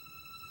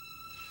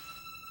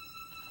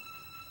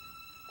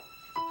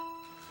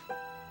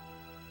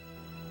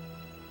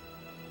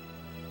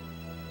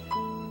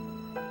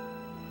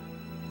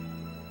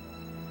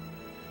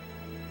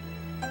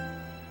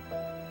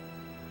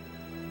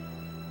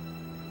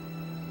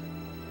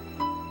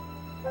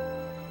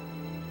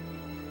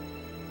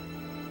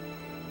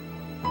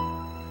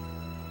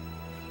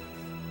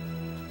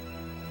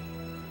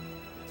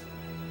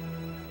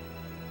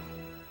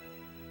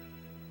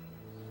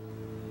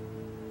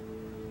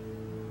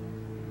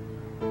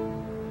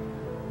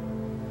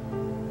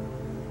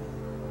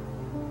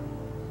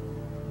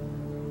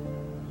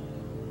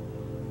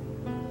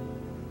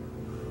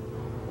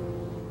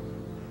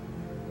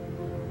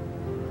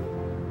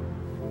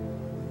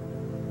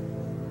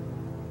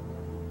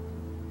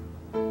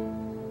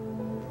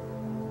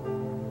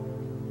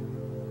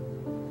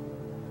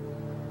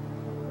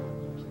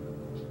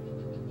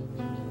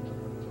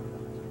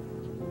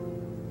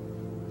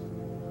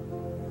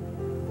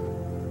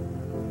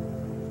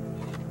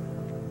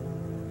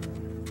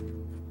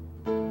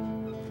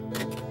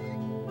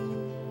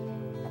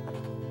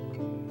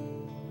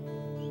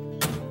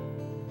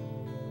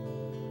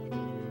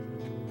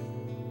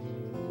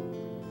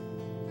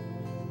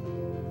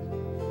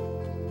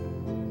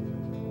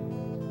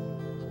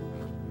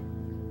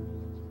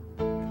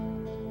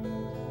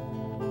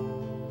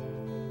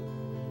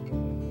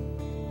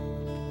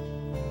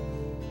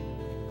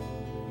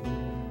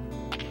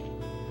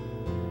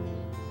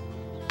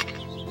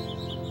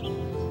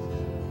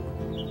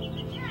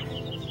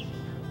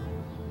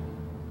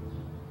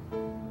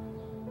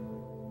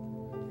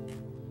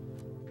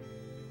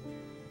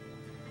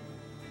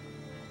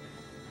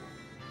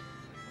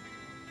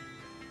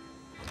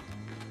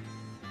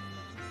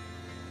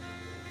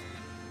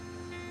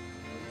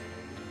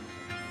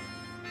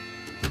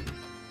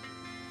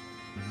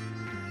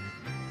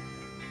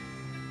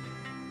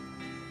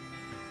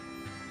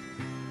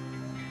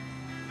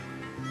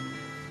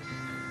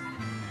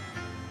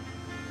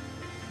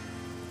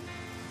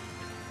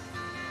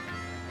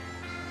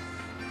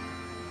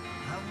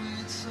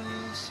 So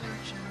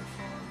searching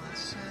for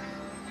myself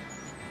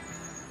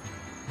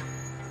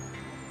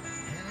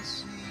in a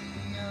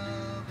sea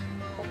of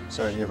emotion.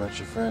 Sorry to hear about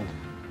your friend.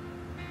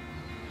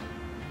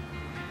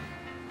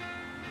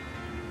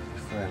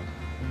 Your friend.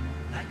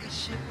 Like a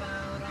ship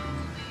out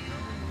on the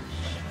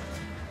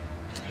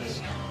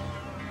ocean.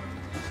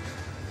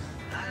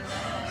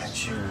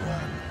 Aren't you,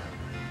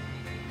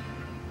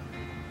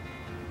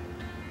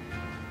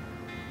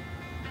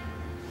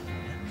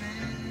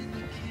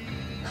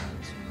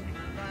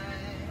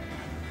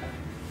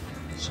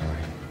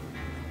 sorry.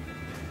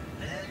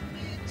 Led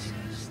me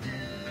to still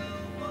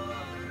water.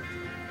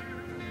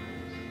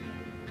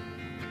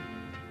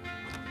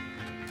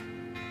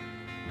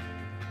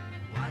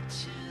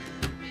 Watching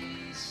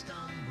me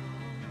stumble.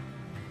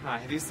 Hi,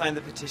 have you signed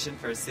the petition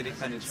for a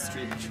city-funded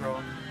street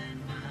patrol?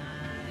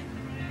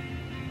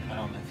 I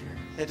don't live here.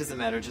 It doesn't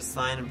matter, just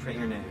sign and print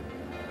your name.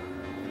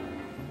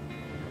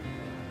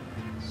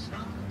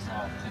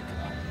 I'll think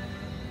about it.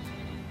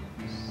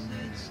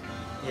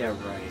 Yeah,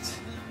 right.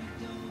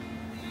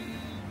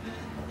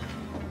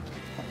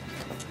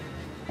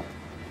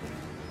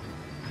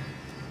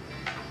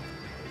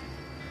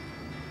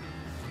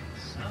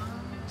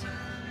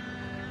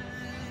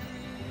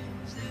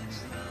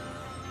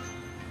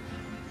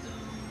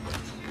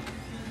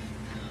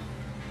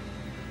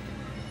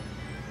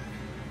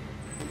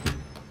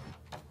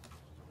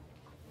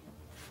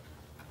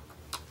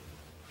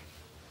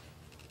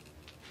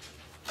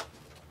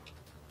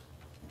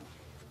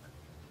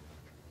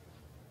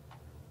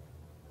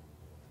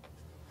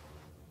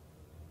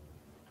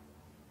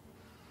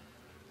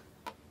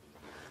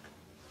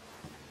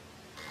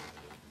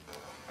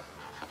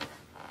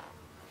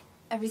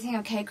 Everything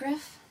okay,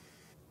 Griff?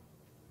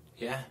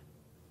 Yeah?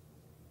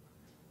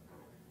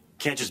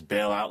 Can't just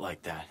bail out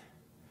like that.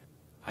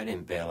 I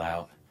didn't bail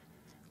out.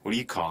 What do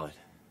you call it?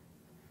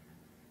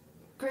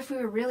 Griff, we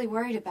were really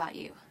worried about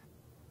you.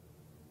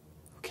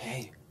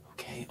 Okay.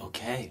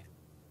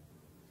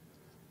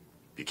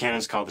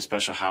 Buchanan's called the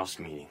special house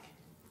meeting.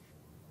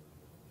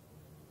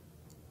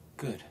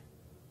 Good.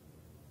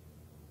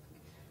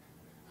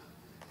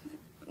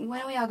 Why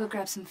don't we all go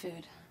grab some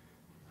food?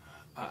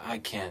 I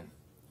can't.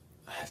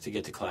 I have to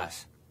get to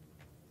class.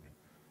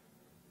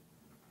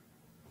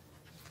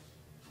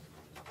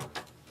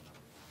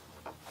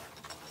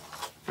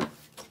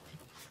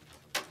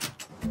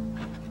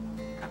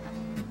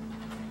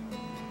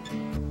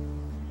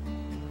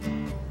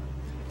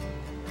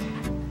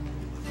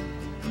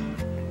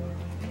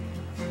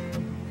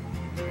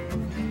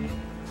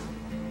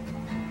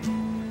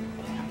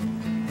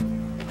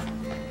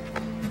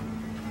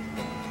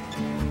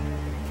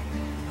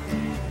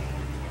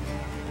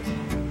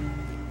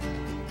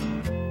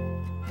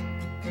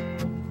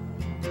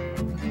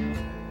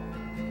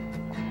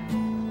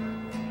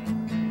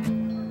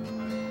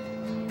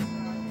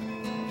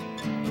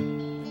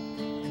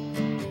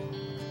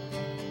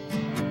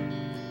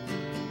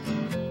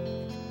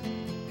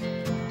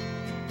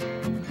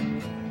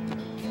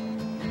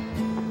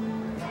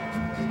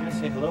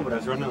 Hello, but I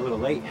was running a little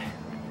late.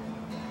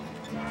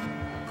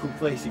 Cool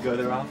place. You go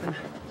there often?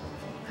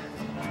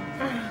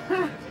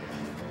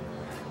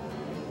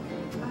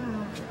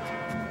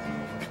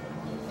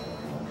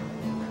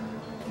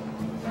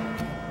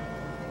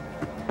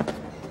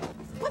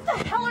 What the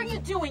hell are you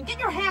doing?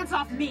 Get your hands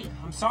off me!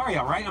 I'm sorry,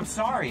 all right? I'm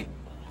sorry.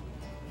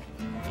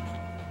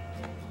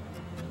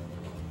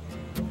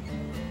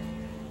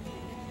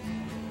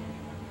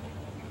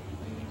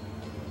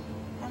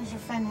 That was your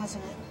friend,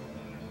 wasn't it?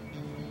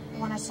 The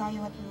one I saw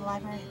you at the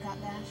library who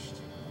got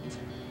bashed?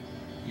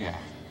 Yeah.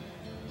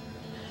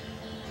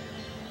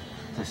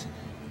 Listen.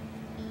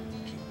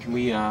 Can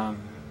we,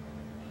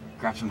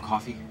 grab some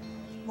coffee?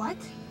 What?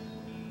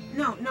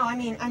 No, I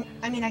mean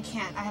I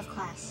can't. I have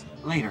class.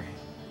 Later.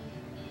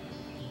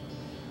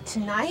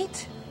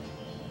 Tonight?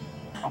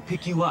 I'll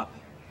pick you up.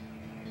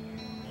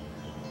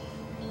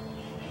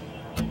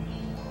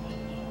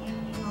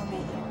 I'll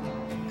meet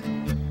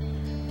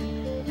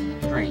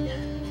you. Great.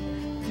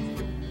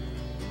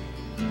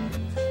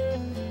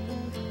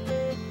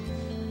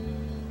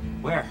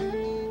 Where?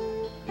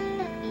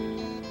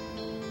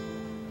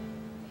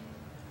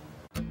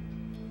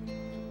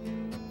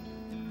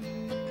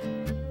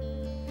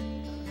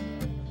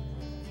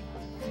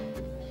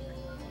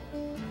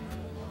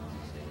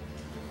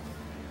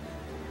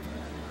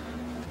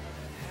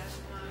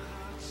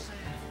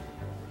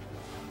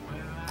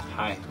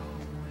 Hi.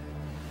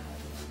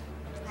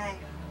 Hi.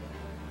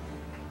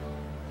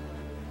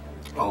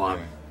 Oh, I'm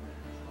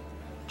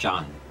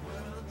John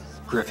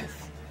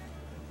Griffith.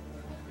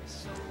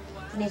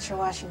 Demetra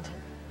Washington.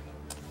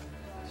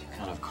 You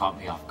kind of caught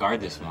me off guard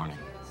this morning.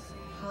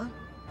 Huh?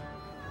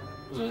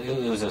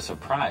 It was a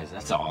surprise,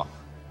 that's all.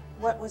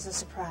 What was a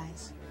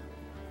surprise?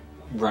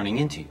 Running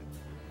into you.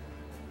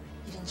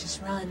 You didn't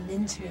just run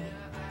into me.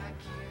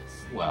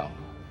 Well,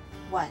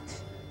 What?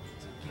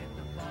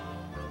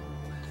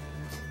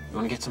 you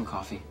want to get some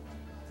coffee?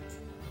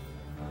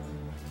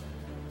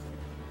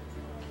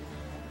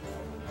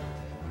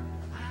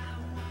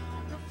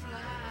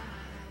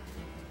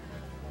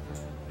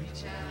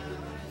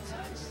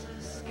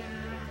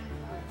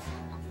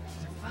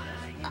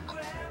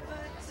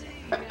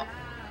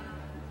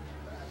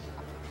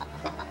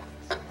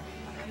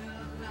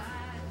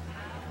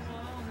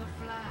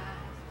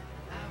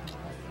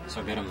 So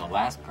I bet I'm the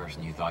last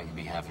person you thought you'd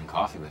be having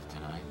coffee with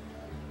tonight.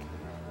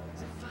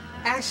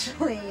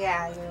 Actually,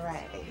 yeah, you're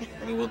right.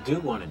 I mean, well,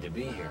 Dude wanted to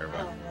be here,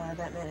 but... Oh, boy,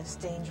 that man is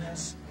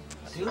dangerous.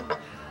 Dude?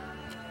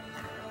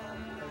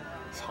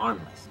 It's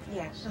harmless.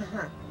 Yeah,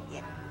 uh-huh,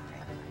 yeah.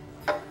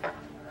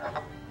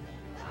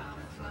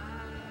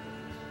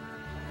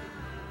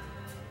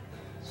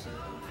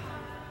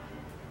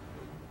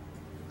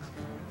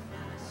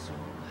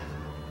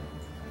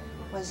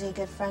 Was he a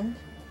good friend?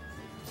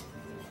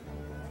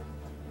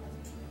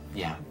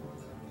 Yeah.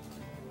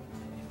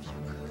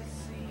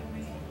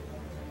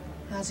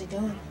 How's he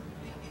doing?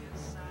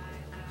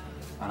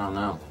 I don't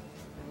know.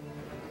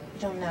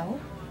 You don't know?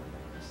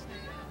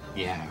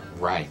 Yeah,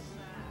 right.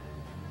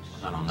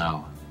 I don't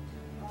know.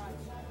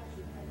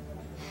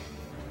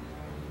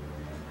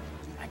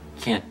 I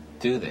can't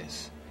do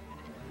this.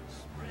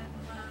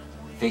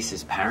 Face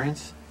his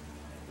parents?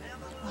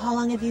 How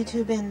long have you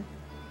two been?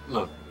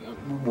 Look,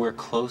 we're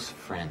close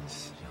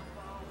friends.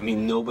 I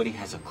mean, nobody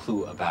has a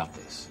clue about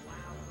this.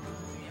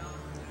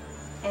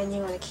 And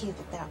you want to keep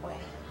it that way?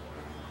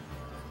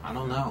 I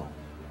don't know.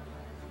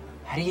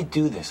 How do you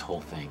do this whole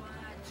thing?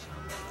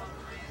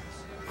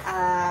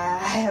 I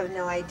have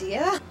no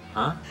idea.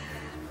 Huh?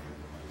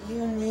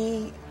 You and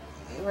me,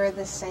 we're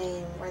the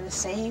same. We're in the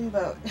same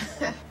boat.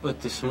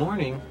 But this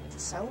morning...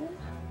 So?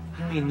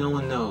 I mean, no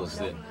one knows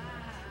that...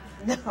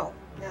 No,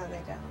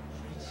 they don't.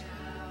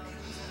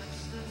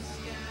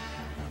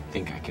 I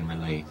think I can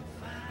relate.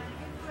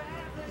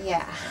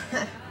 Yeah.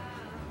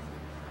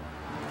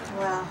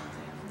 Well,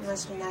 it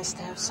must be nice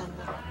to have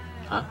someone.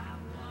 Huh?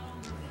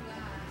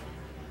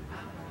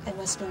 It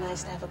must be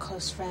nice to have a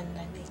close friend,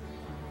 I mean.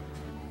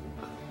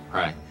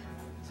 Right.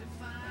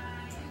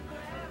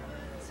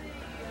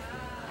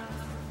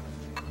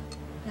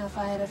 Now, if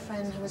I had a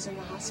friend who was in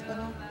the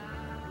hospital,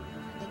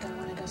 I think I'd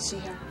want to go see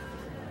her.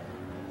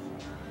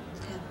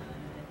 Him.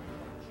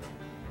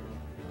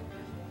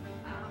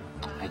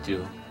 I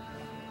do.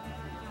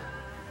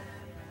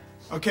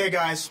 Okay,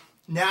 guys.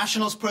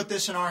 Nationals put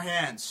this in our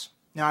hands.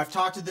 Now, I've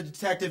talked to the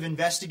detective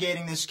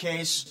investigating this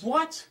case.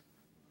 What?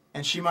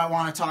 And she might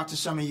want to talk to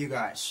some of you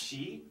guys.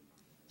 She?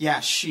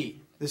 Yeah,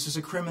 she. This is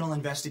a criminal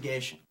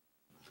investigation.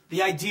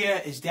 The idea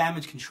is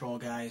damage control,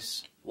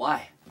 guys.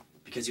 Why?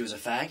 Because he was a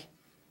fag?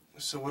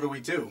 So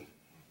what do?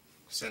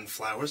 Send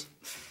flowers?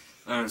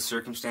 Under the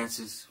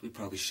circumstances, we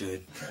probably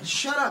should.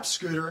 Shut up,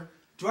 Scooter.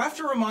 Do I have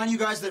to remind you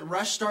guys that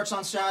Rush starts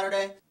on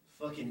Saturday?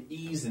 Fucking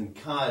Ease and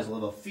Kai's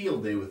will have a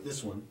field day with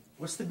this one.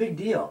 What's the big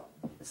deal?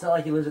 It's not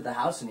like he lives at the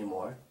house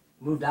anymore.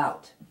 Moved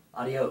out.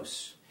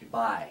 Adios.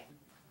 Goodbye.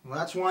 Well,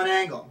 that's one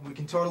angle. We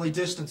can totally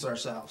distance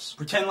ourselves.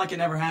 Pretend like it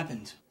never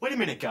happened. Wait a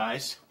minute,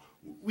 guys.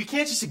 We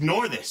can't just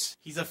ignore this.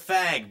 He's a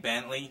fag,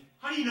 Bentley.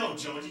 How do you know,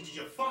 Jonesy? Did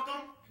you fuck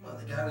him? Come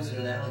on, the guy was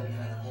in an alley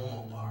behind a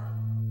homo bar.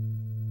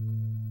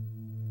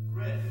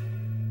 Griff.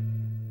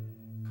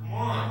 Come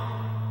on.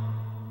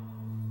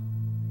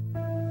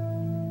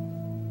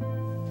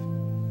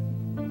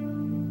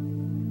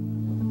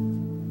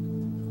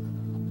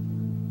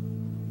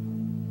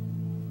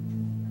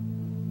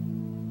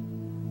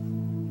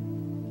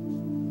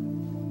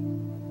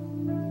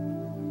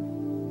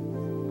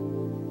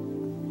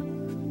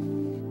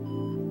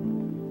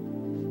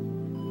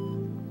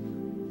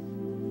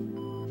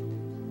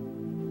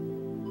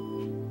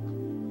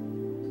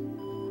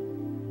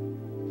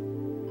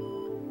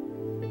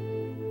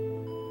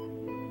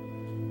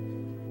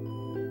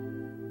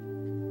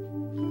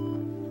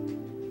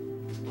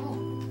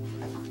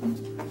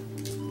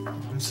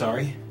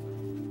 Sorry.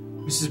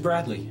 Mrs.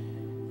 Bradley.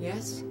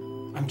 Yes?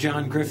 I'm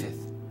John Griffith.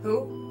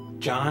 Who?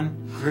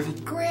 John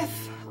Griffith.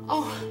 Griff!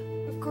 Oh,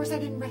 of course I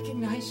didn't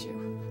recognize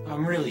you.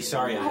 I'm really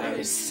sorry. It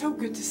was so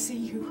good to see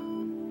you.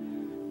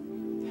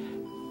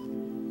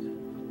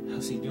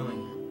 How's he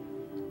doing?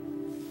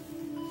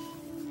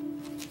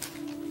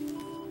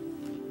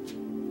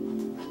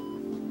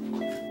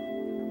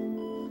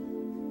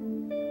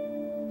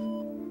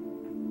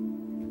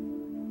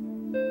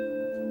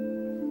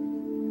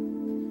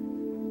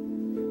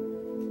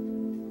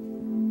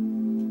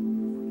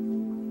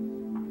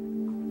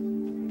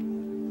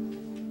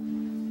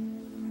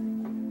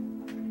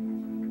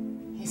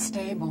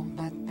 Stable,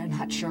 but they're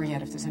not sure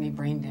yet if there's any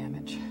brain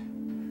damage.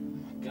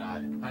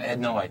 God, I had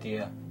no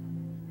idea.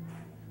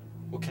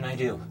 What can I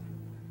do?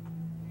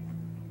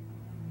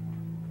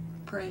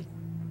 Pray.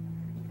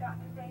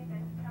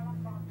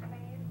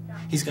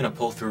 He's gonna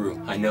pull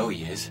through. I know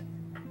he is.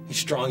 He's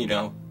strong, you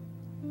know.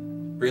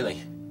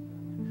 Really.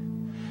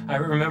 I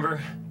remember...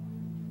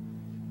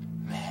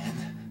 Man.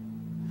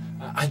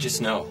 I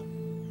just know.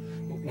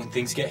 When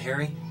things get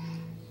hairy,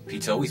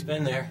 Pete's always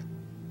been there.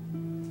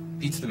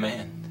 Pete's the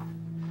man.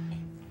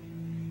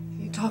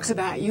 He talks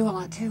about you a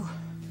lot, too.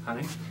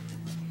 Honey?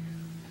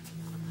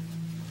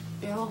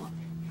 Bill,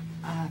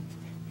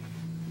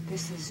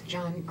 this is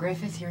John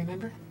Griffith, you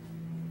remember?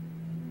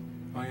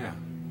 Oh, yeah.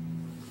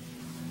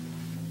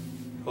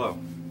 Hello.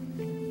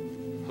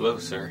 Hello,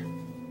 sir.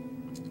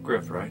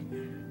 Griff, right?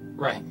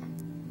 Right.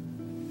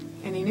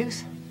 Any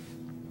news?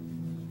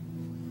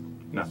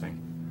 Nothing.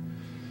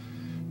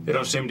 They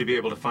don't seem to be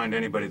able to find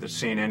anybody that's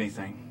seen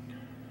anything.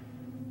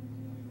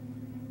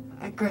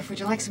 Griff, would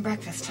you like some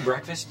breakfast?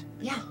 Breakfast?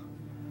 Yeah.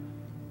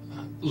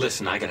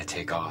 Listen, I gotta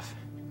take off.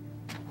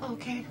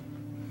 Okay.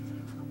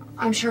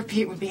 I'm sure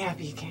Pete would be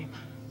happy you came.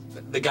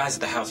 The guys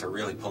at the house are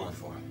really pulling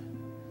for him.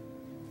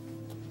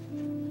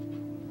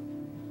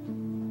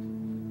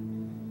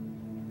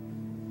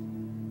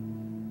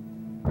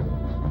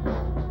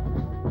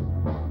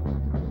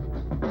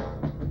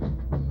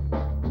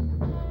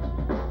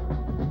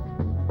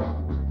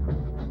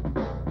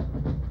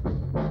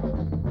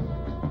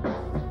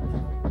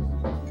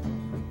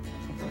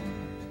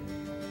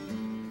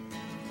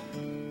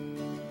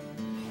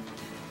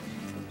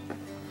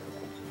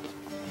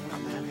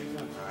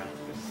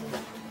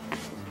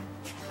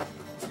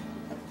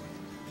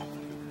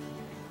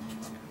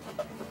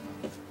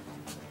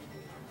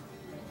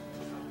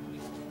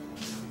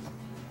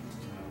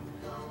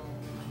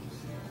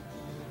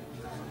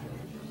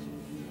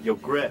 Yo,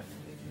 Griff.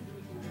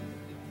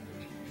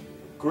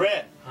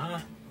 Griff! Huh?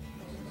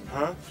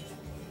 Huh?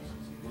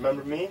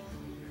 Remember me?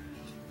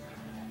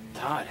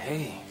 Todd,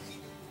 hey.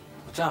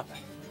 What's up?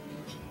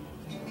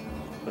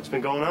 What's been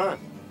going on?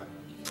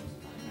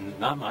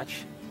 Not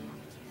much.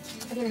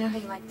 I didn't even know how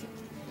you liked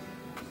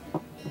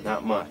it.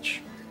 Not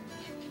much.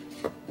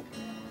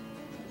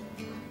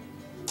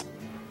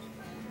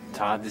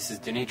 Todd, this is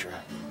Denitra.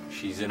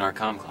 She's in our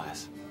comm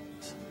class.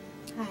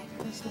 Hi,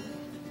 nice to meet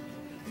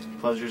you.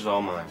 Pleasure's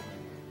all mine.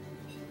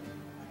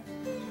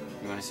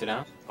 You want to sit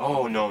down?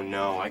 Oh,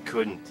 no, I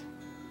couldn't.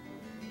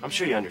 I'm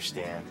sure you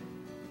understand.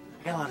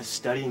 I got a lot of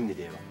studying to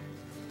do.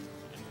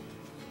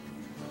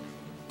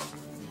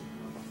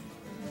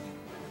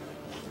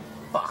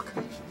 Fuck.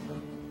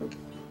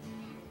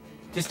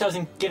 This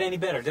doesn't get any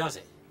better, does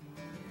it?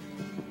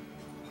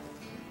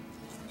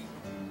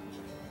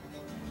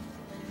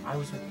 I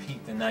was with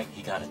Pete the night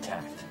he got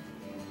attacked.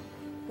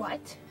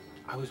 What?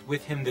 I was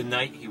with him the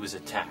night he was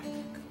attacked.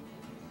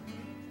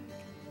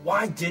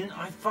 Why didn't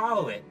I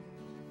follow it?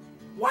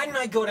 Why didn't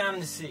I go down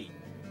to see?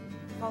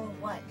 Follow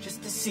what?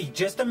 Just to see,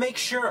 just to make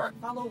sure.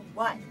 Follow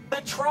what?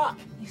 The truck!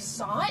 You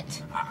saw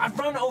it? I've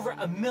run over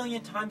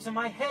 1,000,000 times in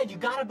my head. You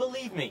gotta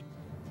believe me.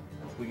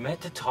 We met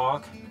to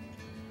talk.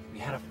 We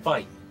had a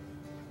fight.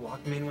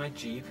 Walked me in my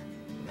Jeep.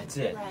 That's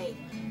it. Right.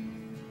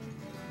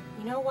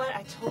 You know what?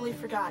 I totally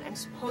forgot. I'm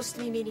supposed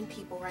to be meeting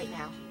people right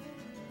now.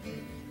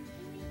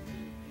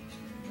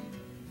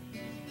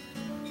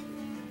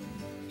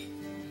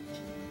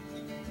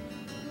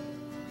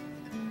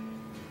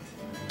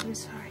 I'm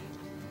sorry.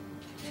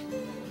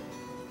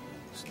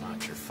 It's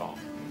not your fault.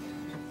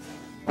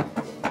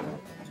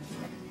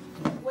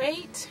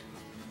 Wait.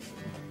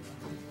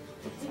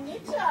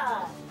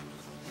 Denitra!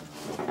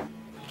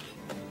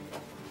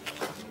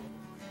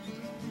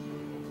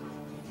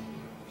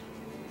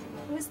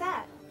 Who is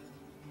that?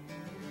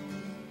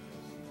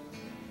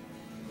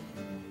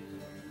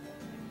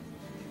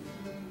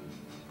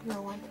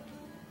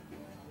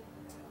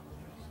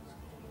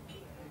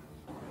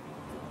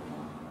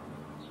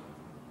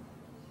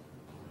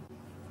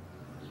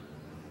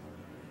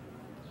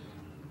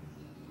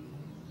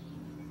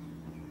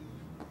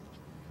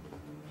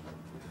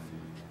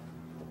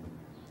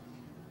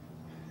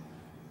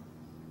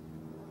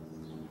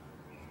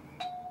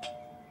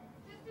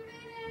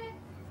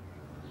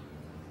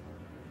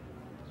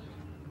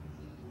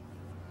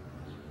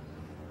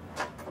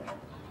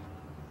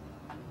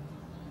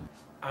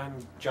 I'm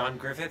John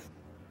Griffith.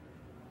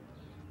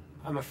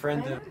 I'm a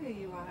friend I know of... who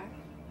you are.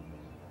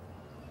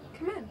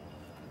 Come in.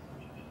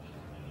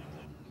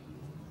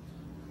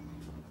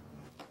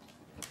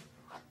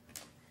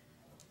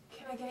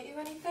 Can I get you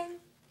anything?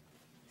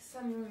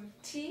 Some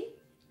tea?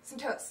 Some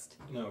toast?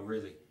 No,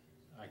 really.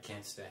 I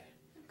can't stay.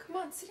 Come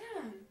on, sit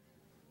down.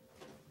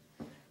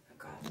 Oh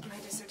God, my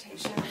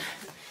dissertation.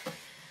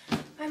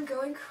 I'm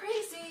going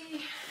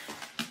crazy.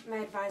 My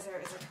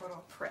advisor is a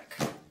total prick.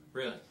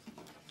 Really?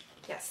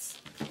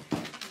 Yes,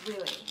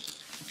 really.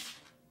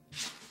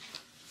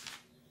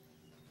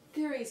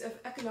 Theories of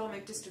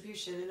economic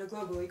distribution in a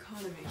global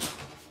economy.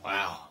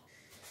 Wow.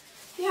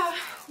 Yeah,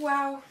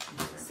 wow.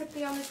 Except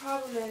the only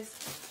problem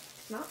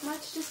is not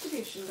much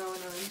distribution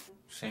going on.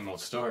 Same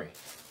old story.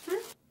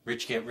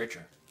 Rich get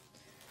richer.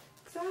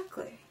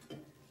 Exactly.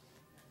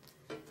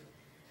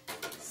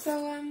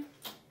 So,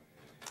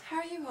 how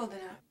are you holding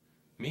up?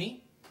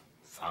 Me?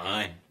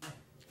 Fine.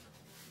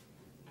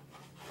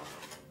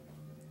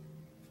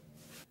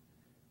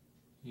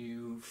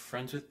 You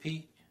friends with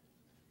Pete?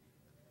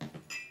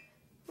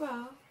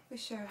 Well, we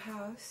share a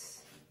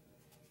house.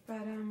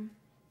 But,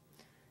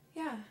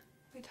 yeah,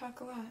 we talk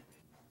a lot.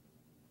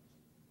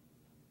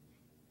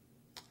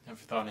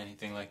 Never thought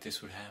anything like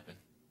this would happen.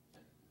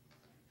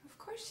 Of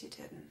course you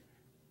didn't.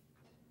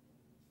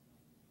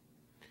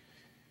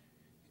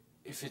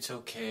 If it's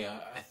okay,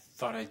 I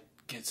thought I'd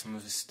get some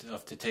of his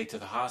stuff to take to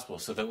the hospital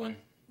so that when...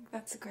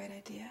 That's a great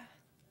idea.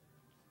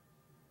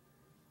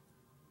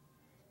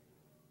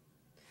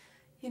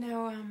 You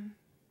know,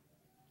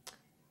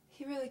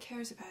 he really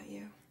cares about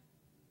you.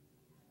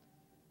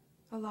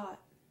 A lot.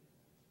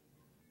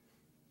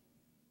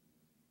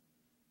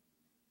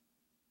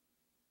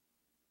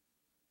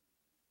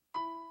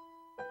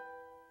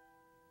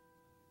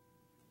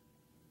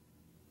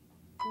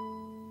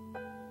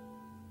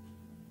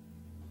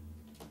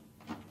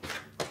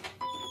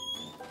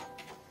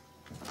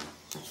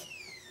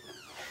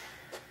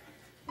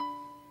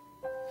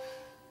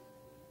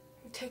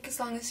 Take as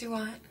long as you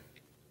want.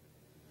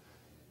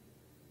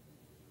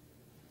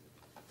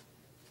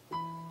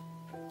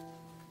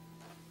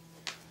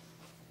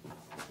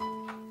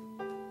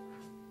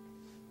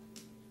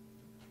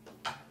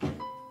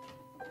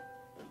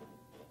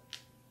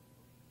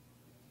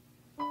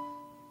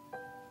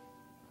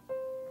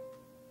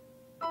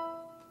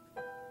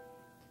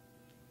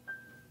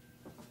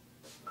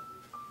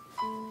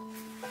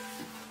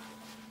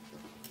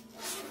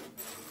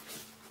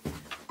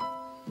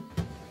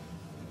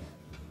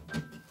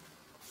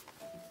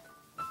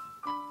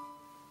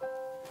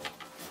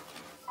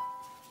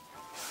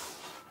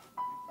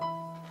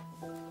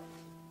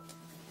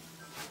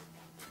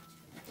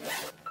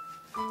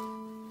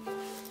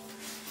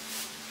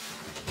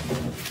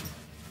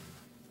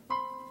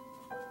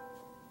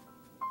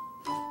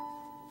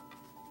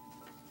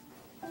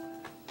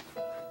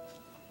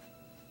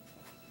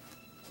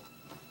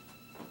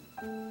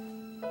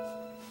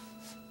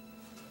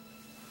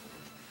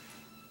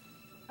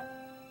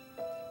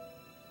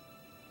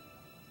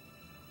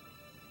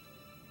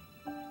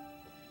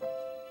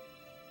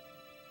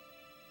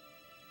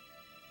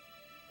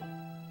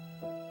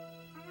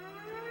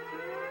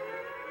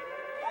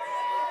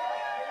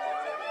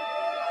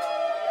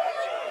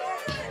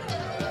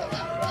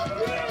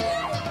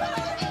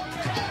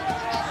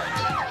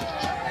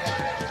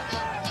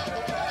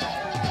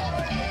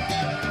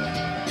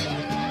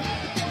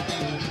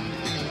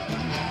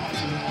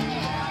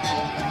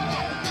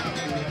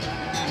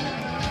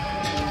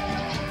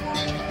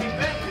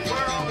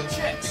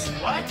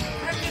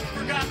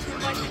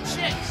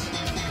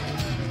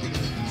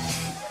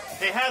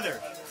 Hey, Heather.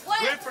 What?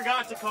 Griff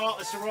forgot to call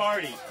a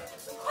sorority.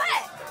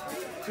 What?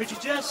 Could you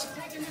just...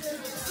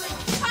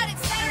 Todd,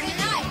 it's Saturday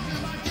night.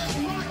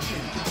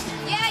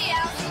 Yeah,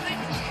 I'll see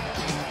you.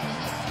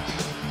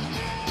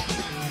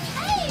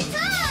 Hey,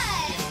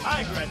 Todd! Hi,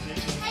 Griffin.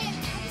 Hey,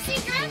 have you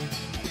seen Griff?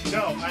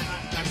 No,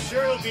 I'm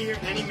sure he'll be here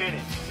any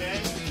minute, okay?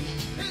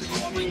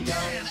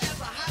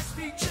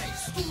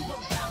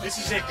 This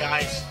is it,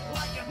 guys.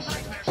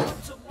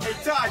 Hey,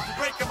 Todd, you're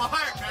breaking my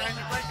heart, man.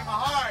 You're breaking my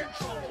heart.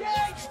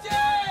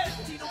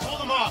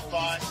 Hold him off,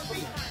 boss.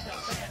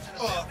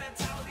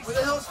 Where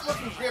the hell's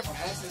fucking Griff,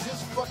 man? This is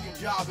his fucking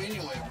job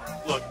anyway,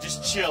 bro. Look,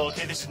 just chill,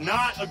 okay? This is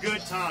not a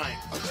good time.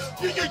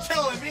 You're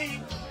telling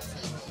me.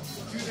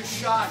 Do the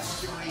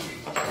shots,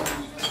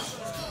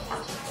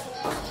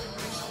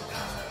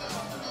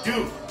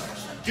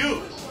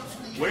 Dude,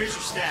 where's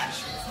your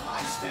stash?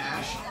 My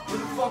stash? Where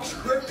the fuck's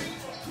Griff?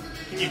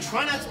 Can you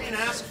try not to be an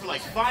asshole for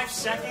like 5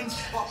 seconds?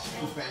 Fuck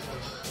you, Bentley.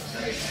 Do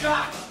the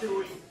shots,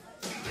 Stewie.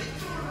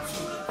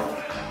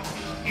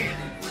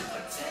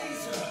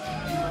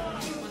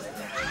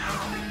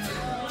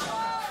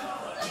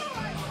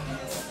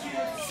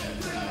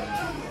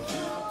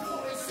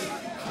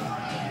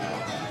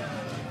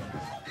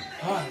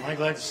 Oh, am I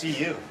glad to see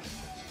you.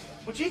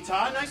 Well, gee,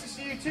 Todd, nice to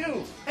see you,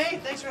 too. Hey,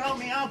 thanks for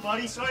helping me out,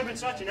 buddy. Sorry I've been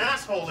such an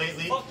asshole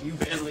lately. Fuck you,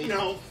 Bentley.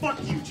 No, fuck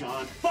you,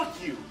 John. Fuck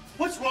you.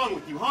 What's wrong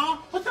with you, huh?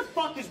 What the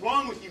fuck is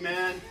wrong with you,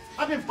 man?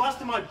 I've been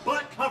busting my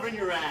butt covering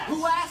your ass.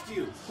 Who asked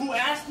you? Who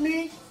asked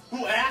me?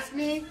 Who asked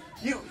me?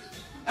 You.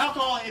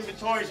 Alcohol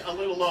inventory's a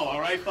little low,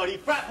 all right, buddy?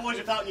 Frat boys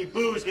without any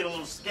booze get a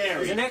little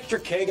scary. There's an extra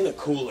keg in the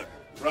cooler.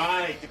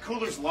 Right, the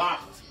cooler's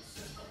locked.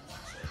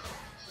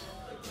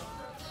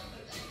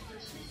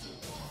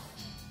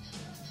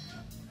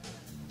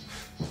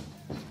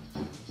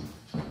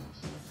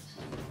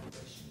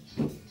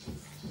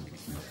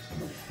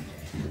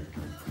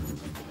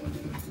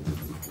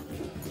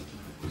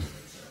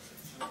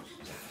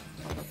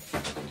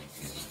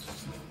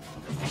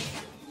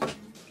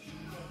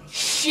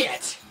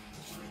 Shit!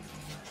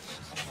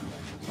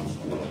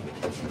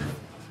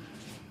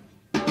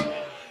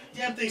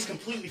 Damn thing's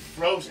completely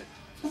frozen.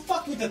 Who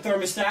fucked with the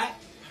thermostat?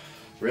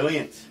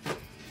 Brilliant.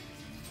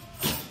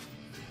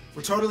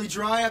 We're totally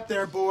dry up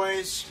there,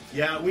 boys.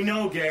 Yeah, we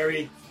know,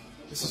 Gary.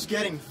 This is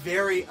getting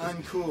very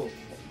uncool.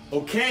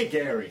 Okay,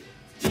 Gary.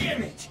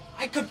 Damn it!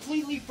 I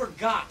completely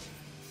forgot.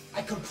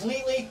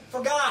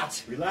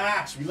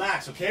 Relax,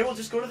 relax, okay? We'll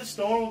just go to the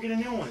store, we'll get a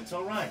new one. It's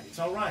all right, it's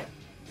all right.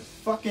 You're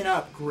fucking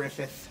up,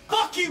 Griffith.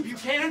 Fuck you,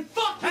 Buchanan!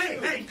 Fuck you!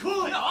 Hey,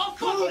 cool it! No, I'll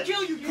fucking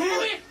kill you, you hear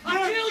me?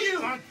 I'll kill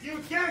you! You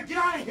can't get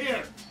out of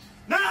here!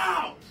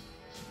 Now!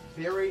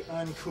 Very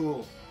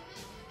uncool.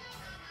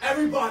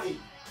 Everybody!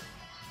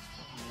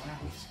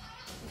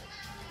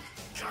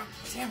 God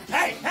damn it.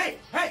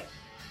 Hey!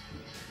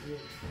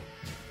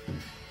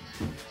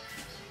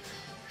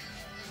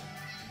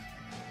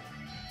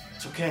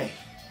 It's okay.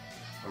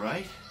 All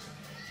right?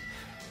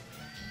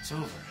 It's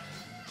over.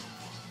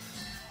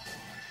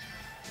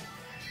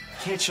 You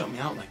can't shut me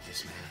out like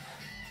this, man.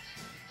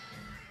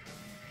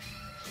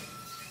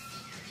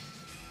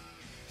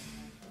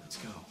 Let's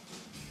go.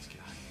 Let's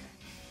get out of here.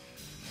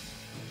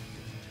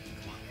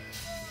 Come on.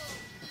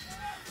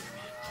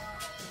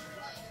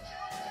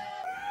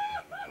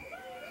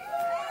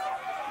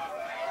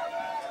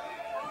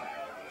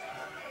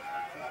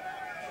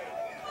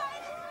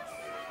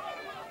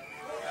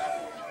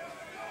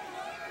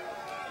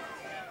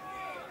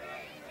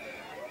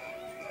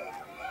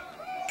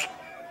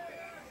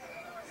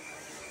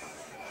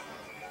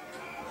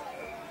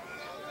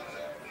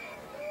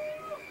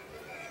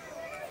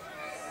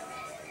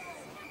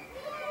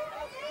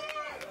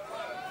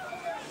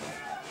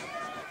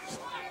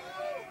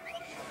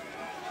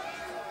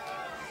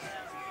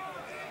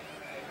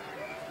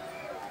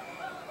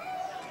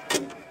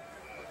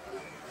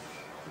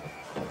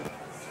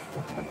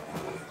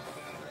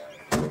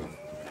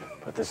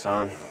 Put this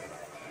on.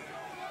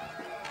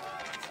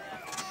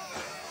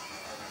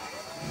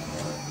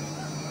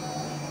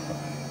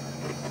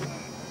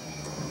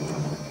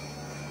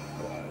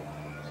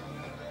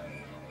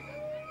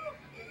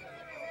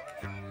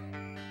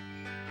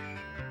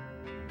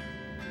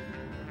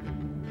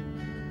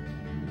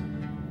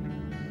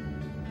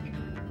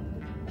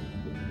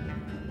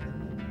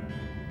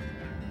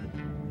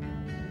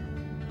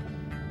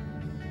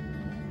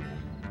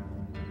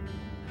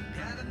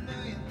 Got a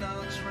million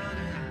thoughts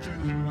running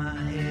through my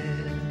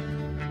head.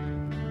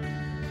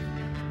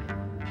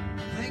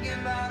 Thinking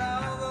about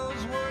all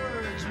those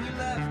words we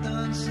left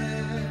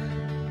unsaid.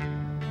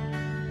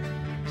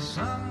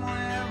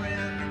 Somewhere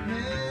in the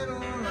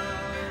middle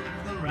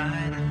of the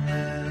right and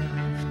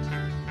left.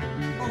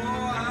 Oh,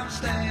 I'm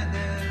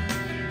standing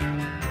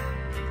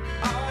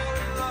all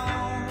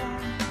alone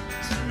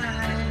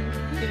tonight.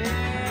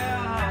 Yeah,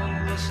 all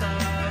the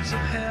stars of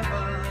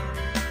heaven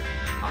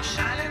are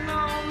shining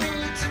on me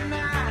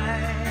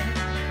tonight,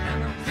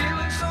 and I'm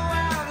feeling so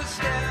out of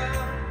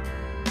step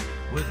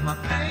with my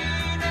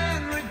pain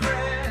and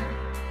regret,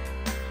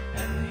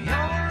 and the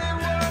only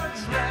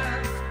words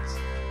left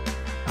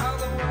are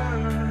the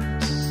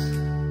words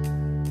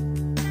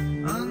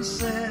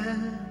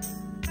unsaid.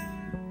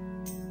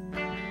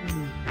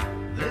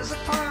 There's a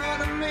part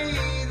of me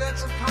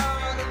that's a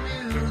part of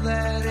you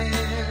that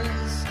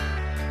is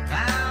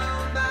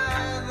bound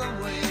by the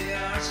way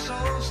our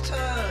souls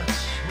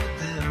touch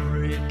with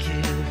every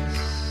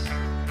kiss,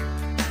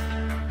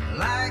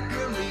 like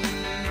a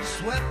leaf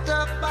swept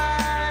up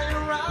by a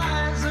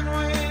rising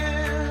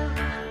wind.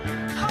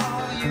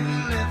 Oh, you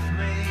lift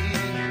me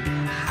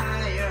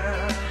higher,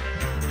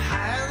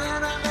 higher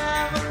than I've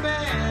ever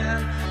been,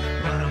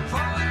 but I'm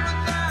falling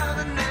without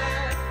a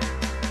net,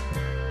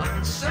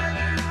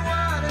 uncertain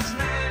what is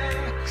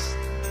next,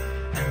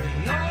 and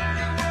the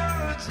only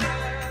words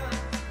left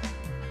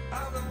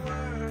are the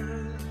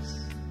words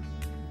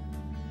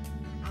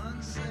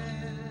unsaid.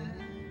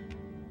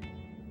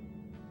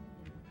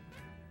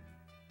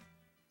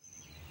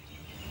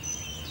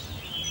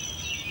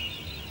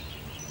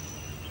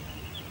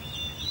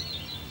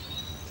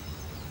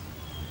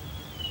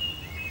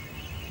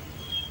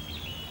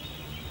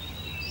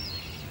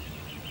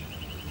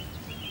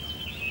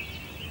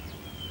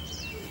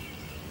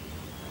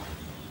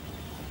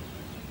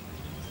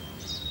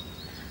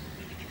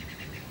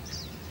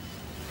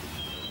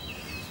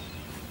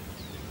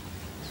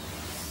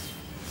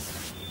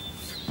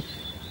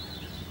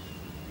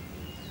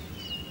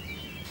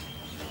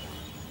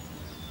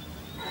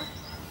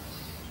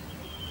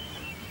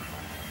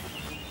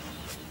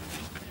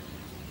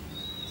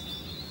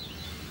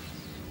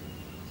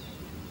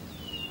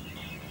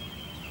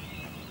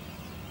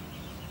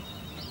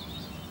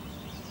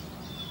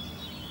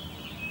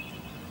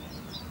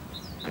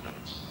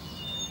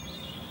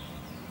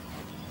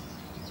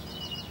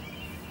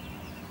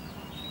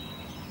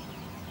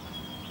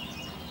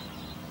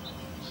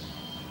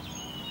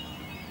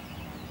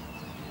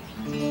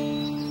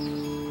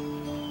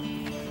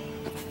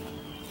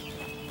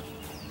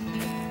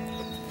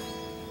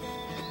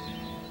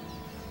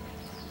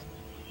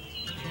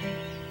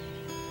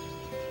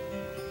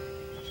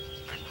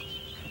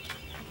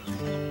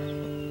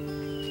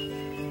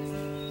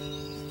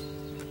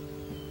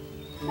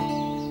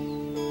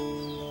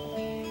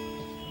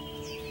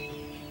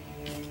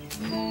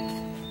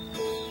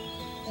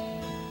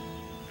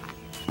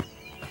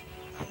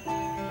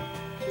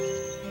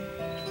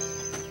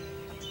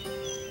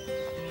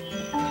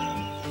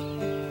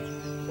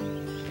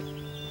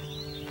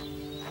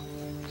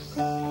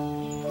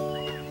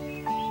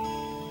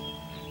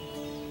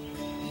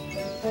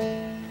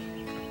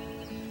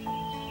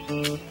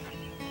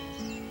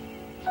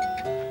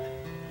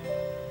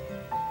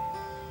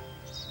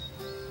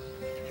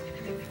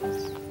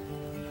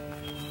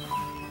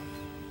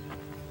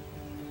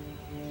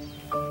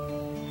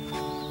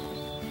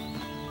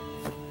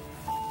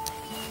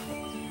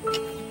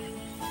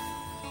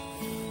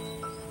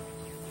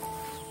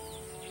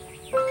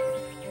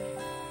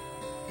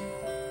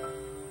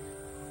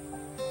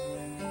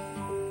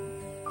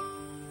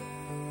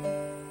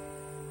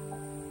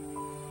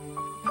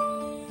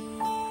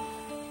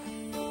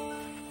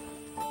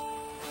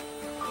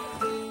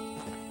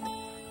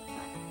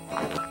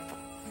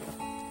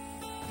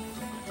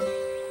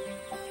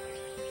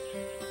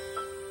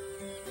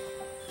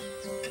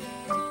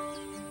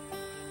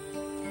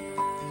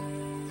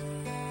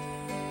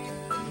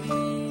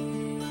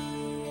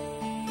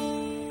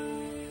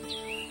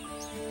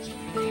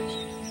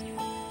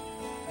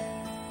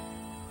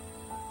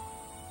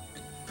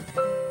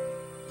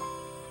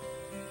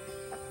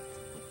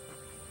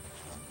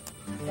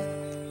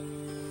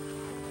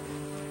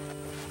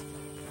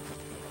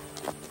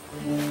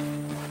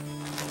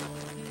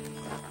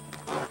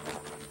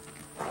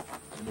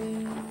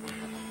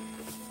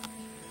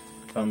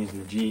 Tommy's in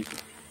the Jeep.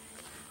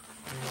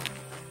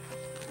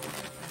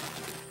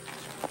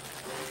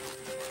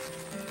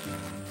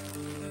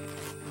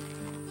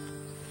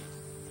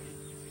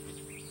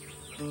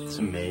 It's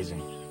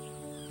amazing.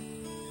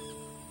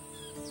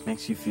 It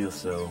makes you feel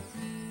so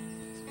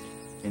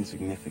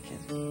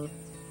insignificant.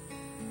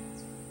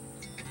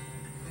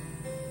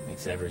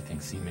 Makes everything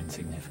seem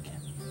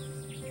insignificant.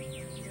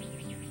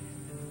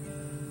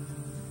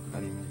 How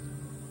do you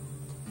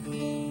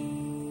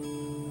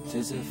mean? It's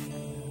as if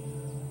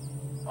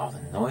all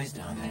the noise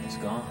down there is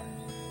gone,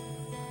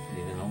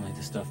 leaving only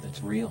the stuff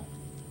that's real.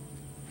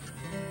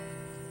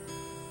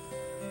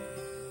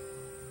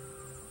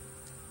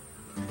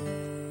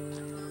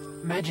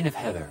 Imagine if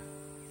Heather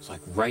was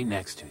like right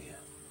next to you.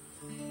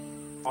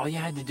 All you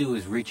had to do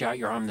was reach out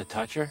your arm to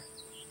touch her,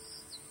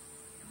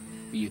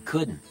 but you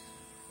couldn't.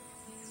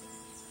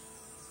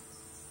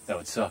 That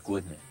would suck,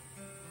 wouldn't it?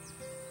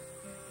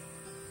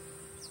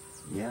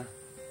 Yeah.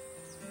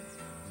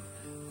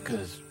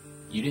 Because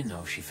you didn't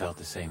know if she felt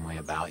the same way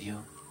about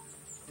you.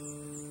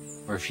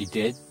 Or if she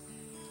did,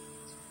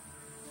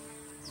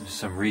 for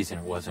some reason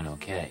it wasn't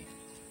okay.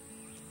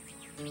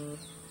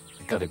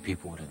 Like other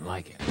people wouldn't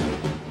like it.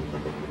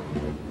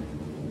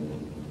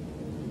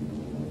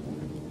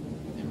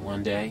 And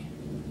one day,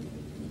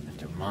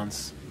 after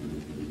months,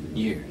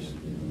 years,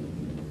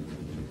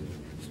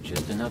 it's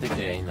just another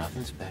day,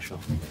 nothing special.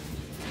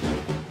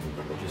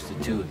 Just the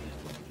two of you.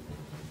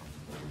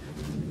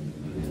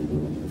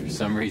 For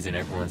some reason,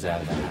 everyone's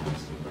out of the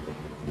house.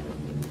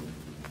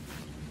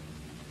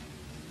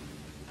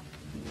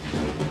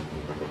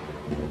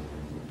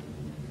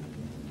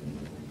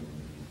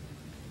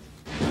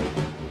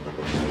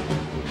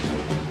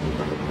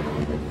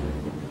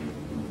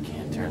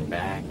 Can't turn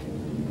back.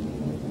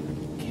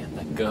 Can't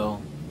let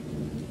go.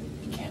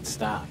 You can't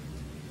stop.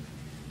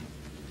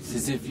 It's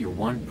as if you're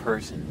one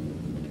person.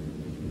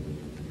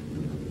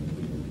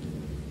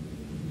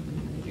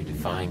 You're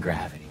defying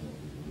gravity.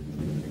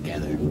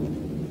 Together.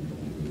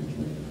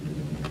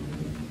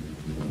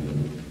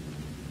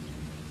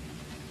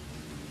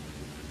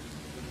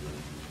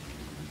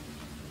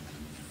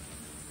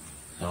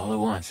 And all at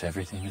once,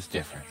 everything is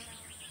different.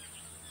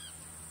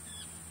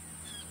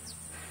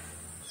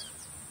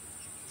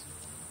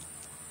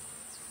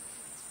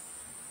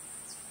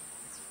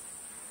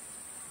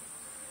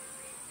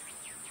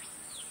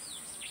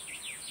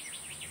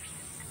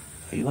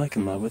 Are you like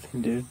in love with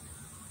him, dude?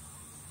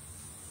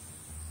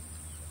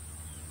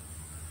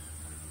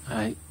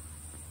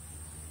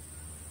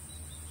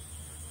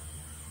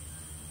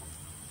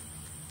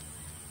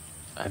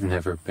 I've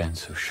never been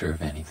so sure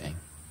of anything.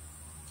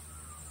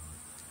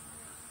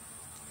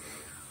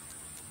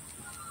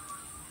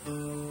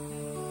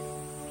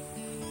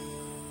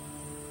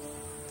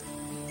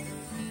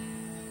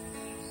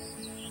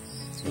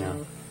 You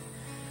know,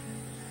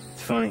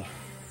 it's funny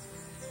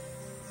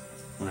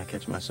when I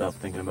catch myself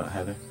thinking about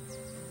Heather.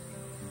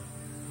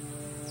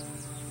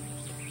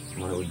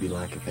 What it would be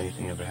like if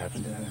anything ever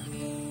happened to her.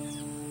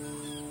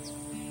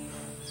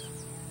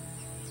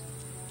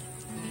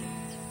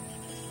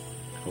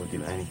 I would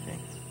do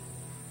anything.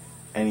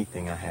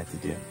 Anything I had to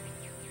do.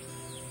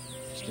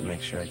 Just to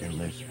make sure I didn't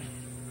lose her.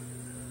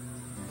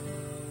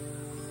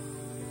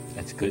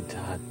 That's good,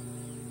 Todd.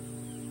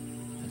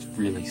 That's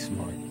really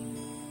smart.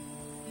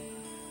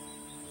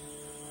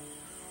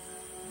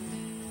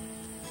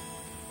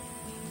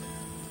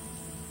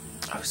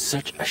 I was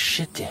such a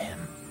shit to him.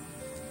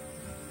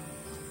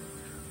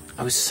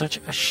 I was such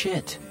a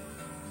shit.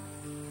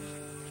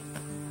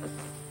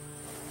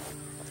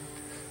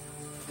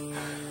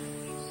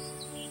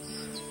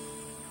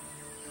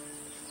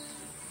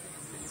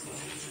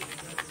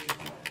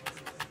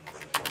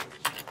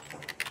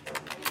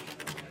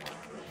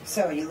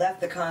 So you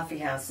left the coffee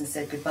house and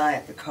said goodbye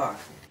at the car.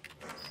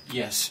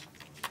 Yes.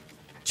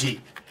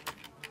 Jeep.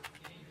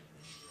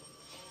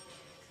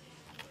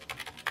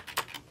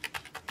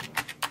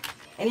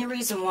 Any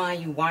reason why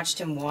you watched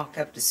him walk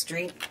up the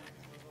street?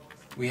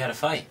 We had a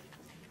fight.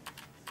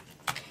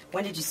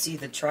 When did you see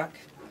the truck?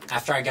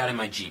 After I got in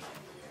my Jeep.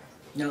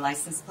 No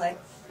license plate?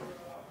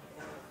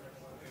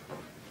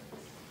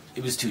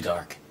 It was too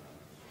dark.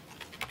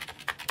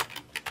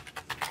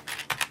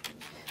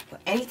 Well,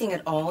 anything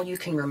at all you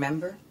can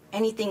remember?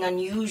 Anything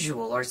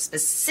unusual or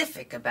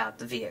specific about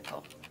the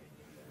vehicle?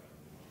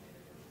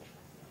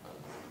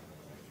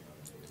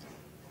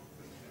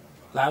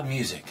 Loud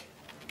music.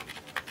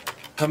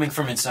 Coming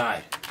from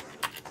inside.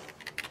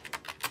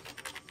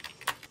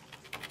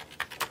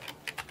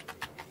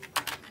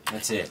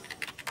 That's it.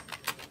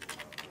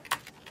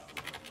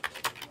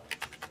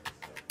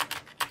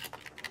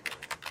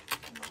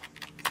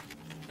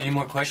 Any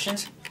more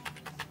questions?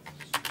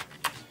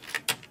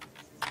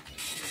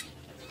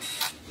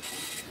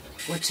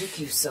 What took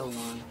you so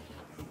long?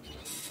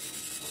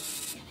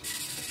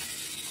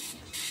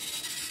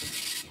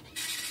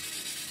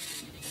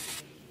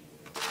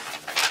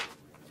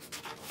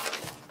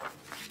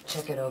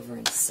 Check it over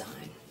and sign.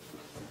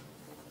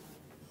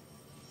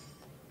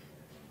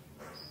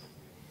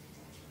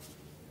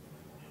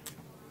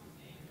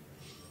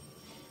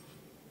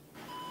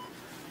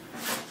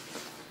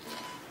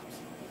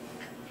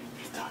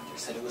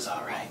 said it was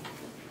all right.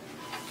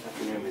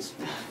 Afternoon, Miss.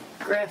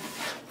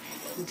 Griff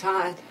and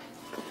Todd.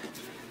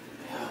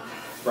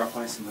 Brought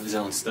by some of his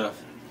own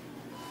stuff.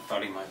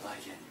 Thought he might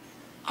like it.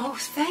 Oh,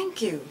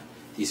 thank you.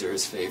 These are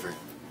his favorite.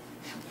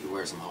 He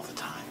wears them all the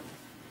time.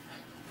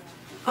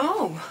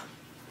 Oh.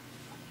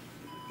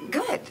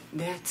 Good.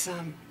 That's,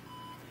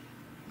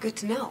 good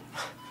to know.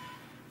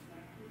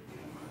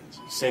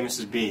 Say,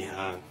 Mrs. B,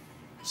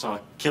 saw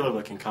a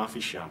killer-looking coffee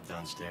shop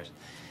downstairs.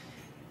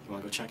 You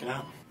want to go check it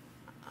out?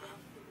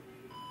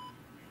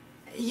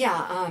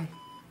 Yeah,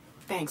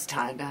 thanks,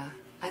 Todd.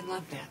 I'd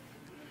love that.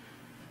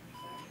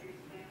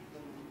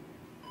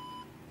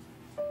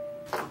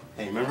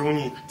 Hey, remember when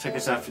you took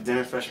us out for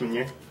dinner freshman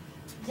year?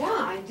 Yeah,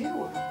 I do.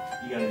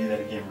 You gotta do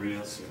that again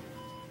real soon.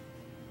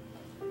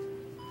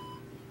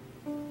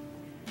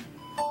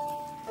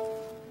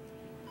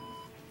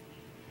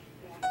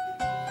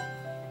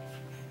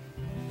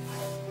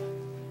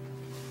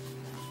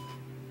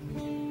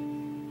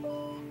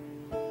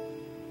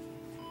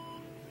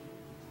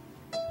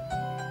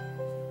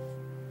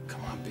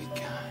 Come on, big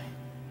guy.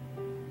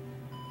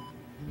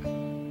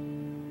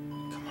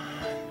 Come on.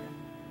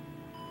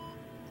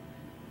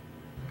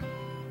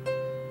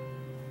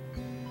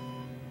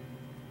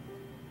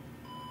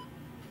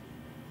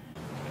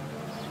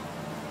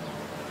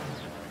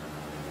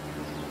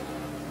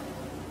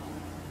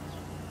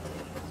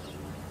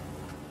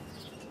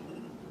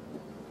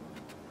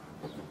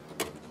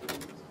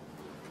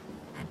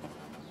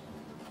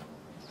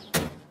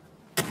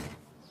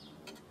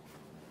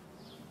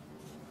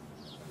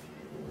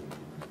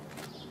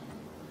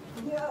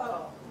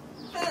 Yo,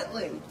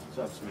 Bentley. What's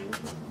up,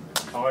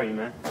 Smitty? How are you,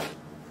 man?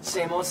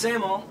 Same old,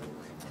 same old.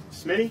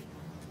 Smitty?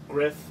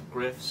 Griff,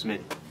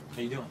 Smitty.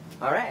 How you doing?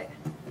 All right.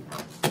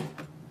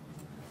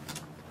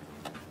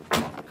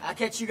 I'll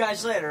catch you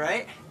guys later,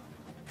 right?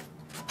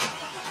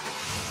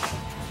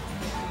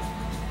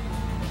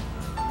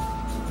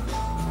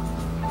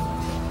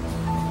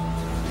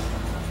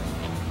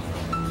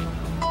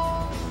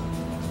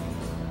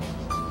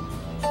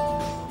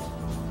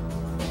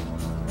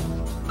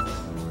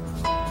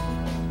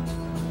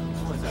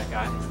 Who was that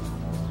guy?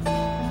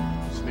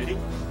 Smitty?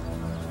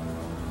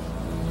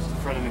 Just a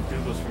friend of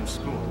McDougal's from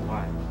school.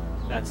 Why?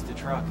 That's the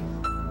truck.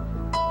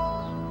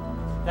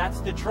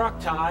 That's the truck,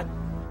 Todd.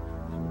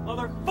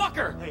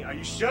 Motherfucker! Hey, are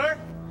you sure?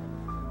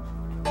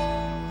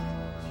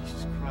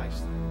 Jesus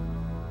Christ.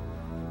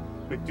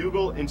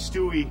 McDougal and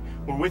Stewie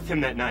were with him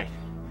that night.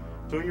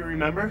 Don't you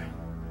remember?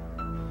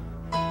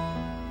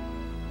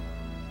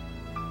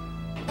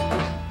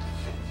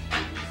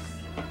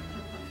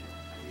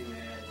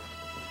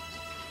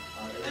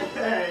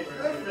 Hey,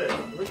 Griffith,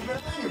 what's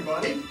happening,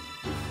 buddy?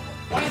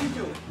 Why are you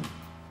doing it?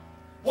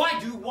 Why,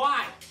 dude?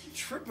 Why? You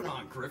tripping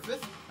on,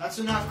 Griffith? That's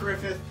enough,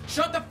 Griffith.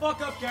 Shut the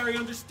fuck up, Gary.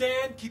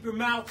 Understand? Keep your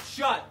mouth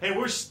shut. Hey,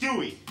 where's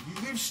Stewie? You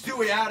leave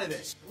Stewie out of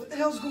this. What the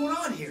hell's going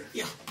on here?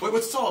 Yeah. Wait,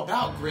 what's it all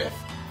about, Griff?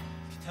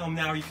 You can tell him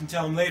now or you can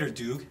tell him later,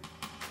 Duke.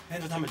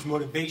 Depends on how much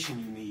motivation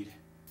you need.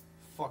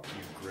 Fuck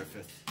you,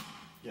 Griffith.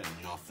 You got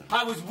nothing.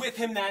 I was with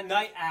him that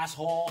night,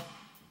 asshole.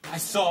 I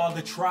saw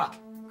the truck.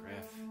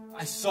 Griff.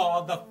 I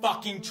saw the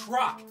fucking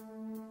truck.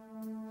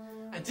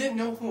 I didn't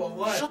know who it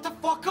was. Shut the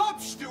fuck up,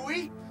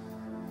 Stewie!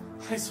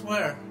 I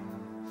swear.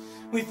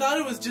 We thought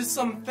it was just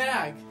some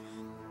fag.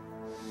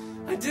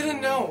 I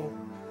didn't know.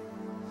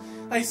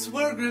 I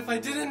swear, Griff, I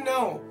didn't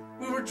know.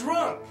 We were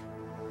drunk.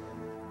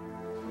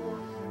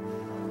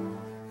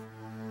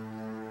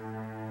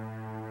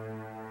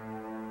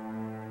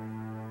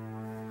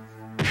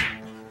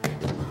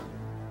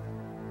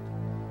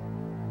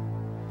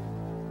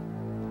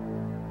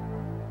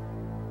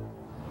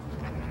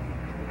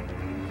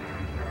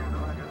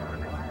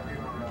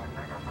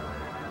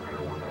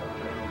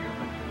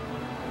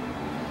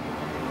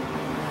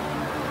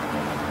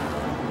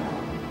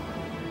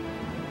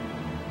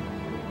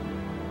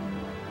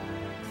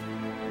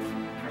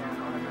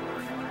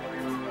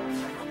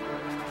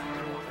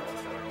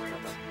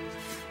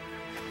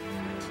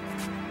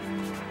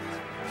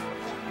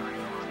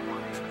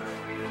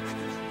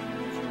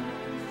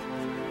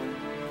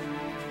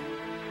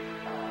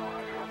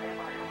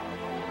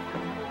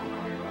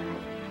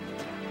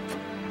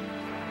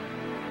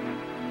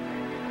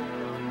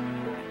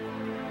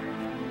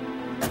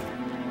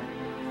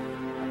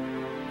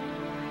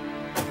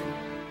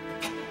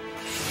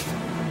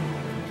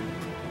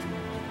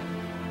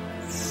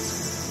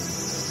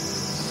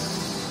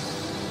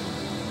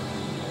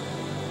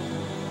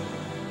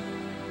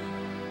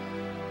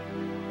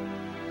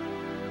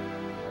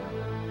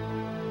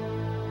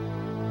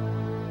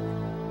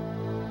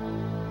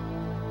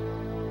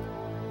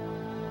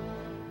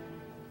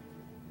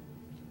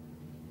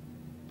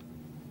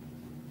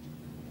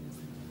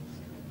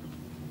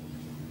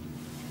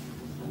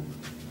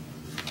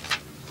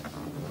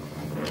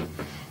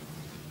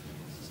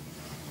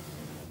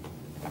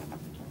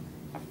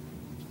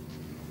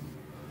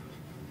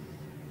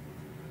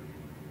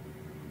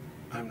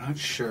 I'm not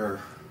sure.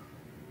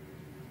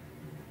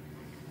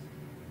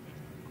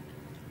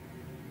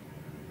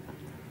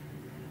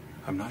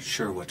 I'm not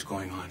sure what's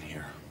going on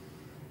here.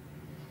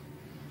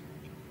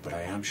 But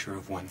I am sure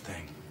of one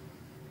thing.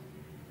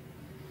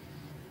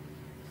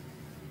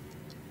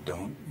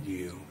 Don't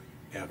you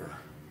ever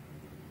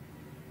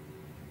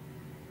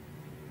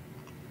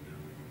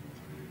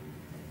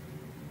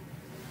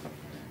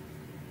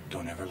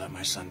let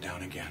my son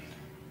down again.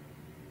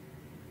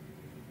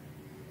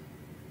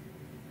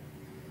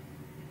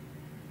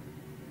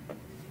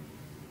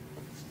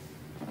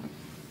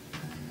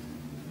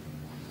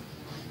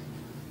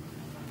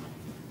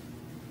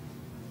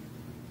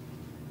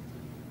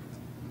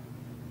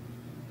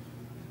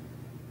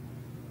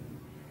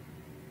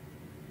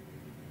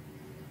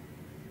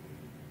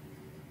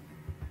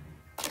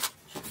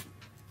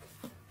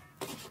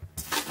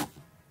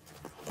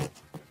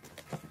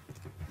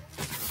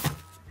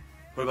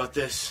 What about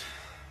this?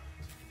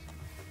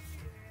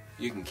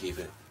 You can keep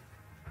it.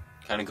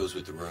 Kind of goes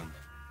with the room.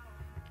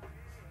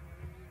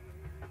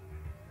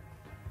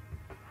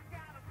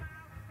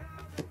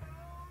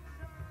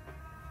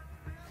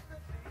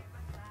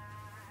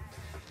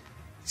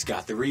 He's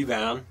got the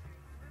rebound.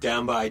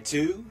 Down by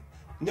 2.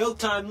 No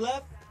time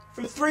left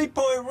for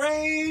 3-point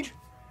range.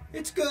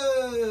 It's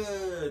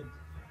good.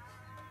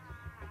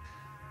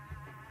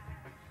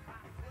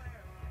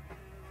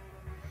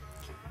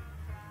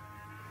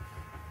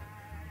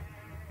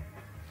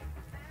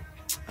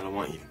 I don't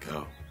want you to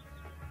go.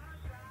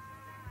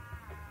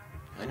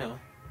 I know.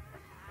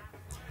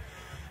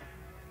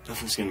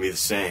 Nothing's gonna be the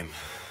same.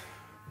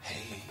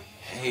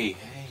 Hey.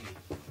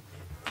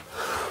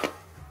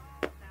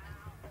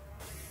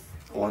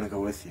 I want to go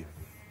with you.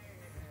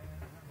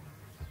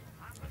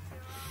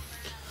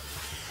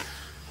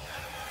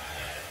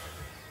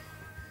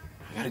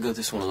 I gotta go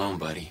this one alone,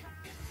 buddy.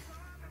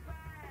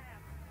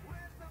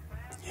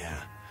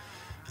 Yeah,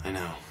 I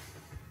know.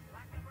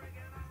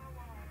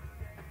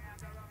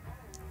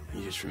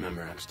 You just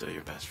remember I'm still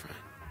your best friend.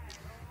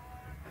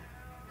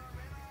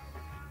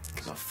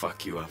 'Cause I'll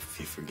fuck you up if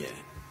you forget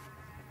it.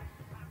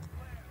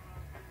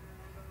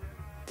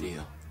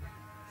 Deal.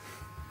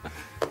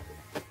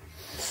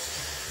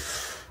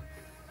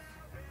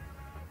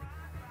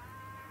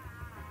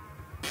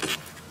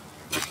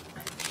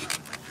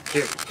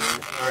 Here.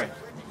 All right.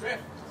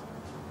 Griff,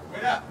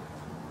 wait up.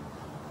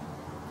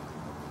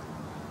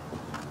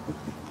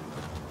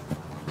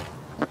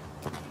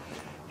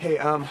 Hey,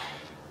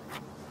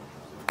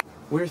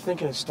 we were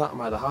thinking of stopping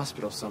by the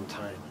hospital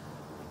sometime.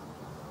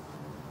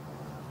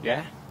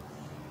 Yeah?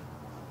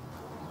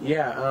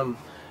 Yeah,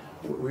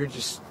 we were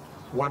just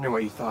wondering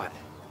what you thought.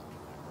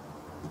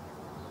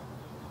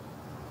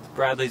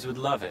 Bradleys would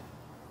love it.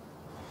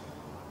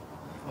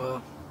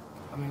 Well,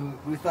 I mean,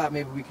 we thought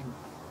maybe we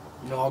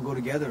could, all go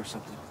together or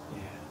something.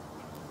 Yeah.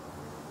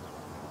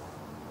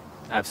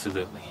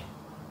 Absolutely.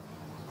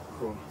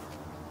 Cool.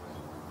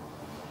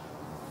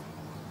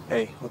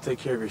 Hey, well, take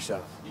care of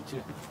yourself. You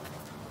too.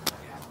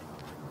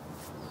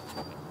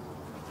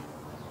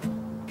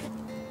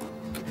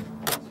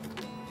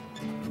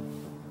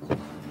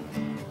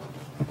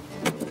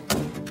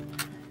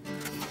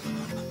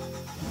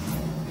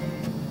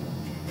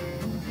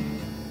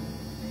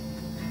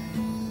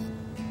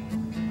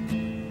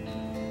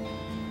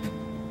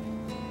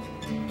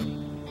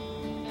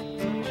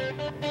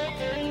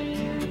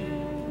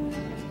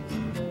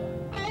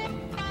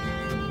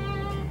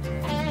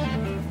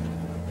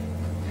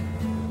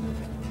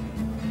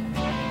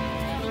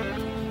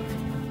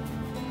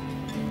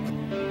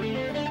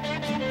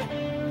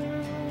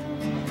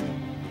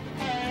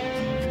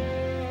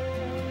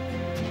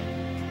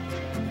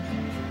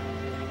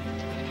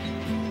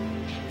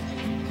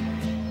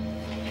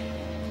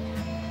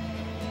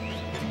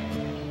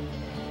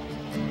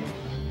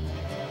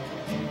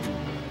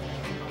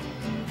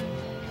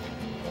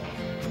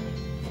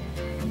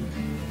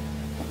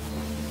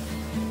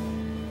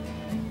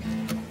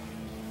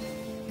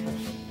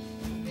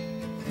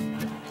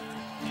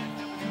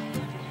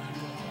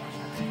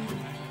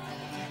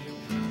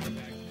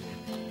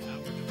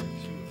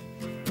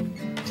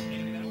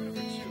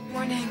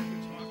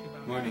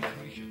 Morning.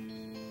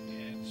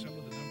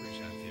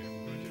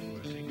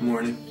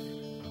 Morning.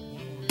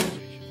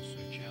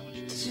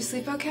 Did you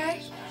sleep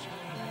okay?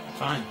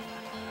 Fine.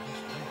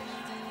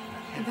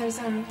 There's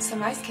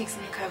some ice cakes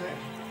in the cupboard.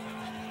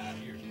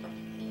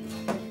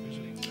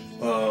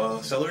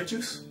 Celery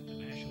juice?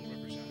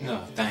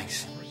 No,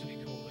 thanks.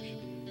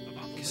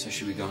 Guess I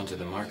should be going to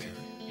the market.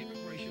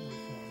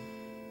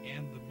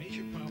 And the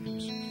major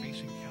problems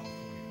facing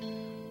California.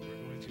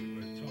 We're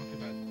going to talk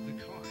about the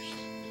cost.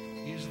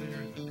 Is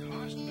there a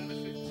cost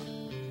benefit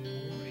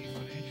or a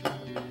financial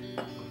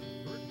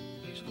burden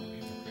based on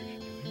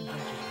immigration?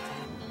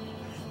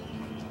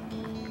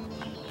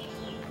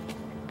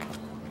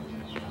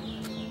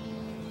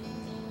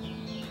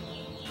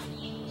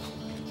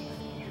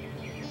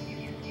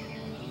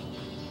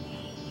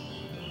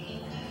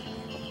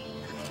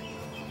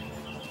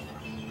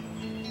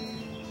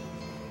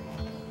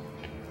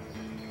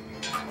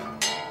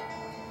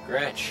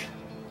 Gretch.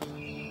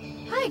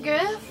 Hi,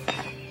 Griff.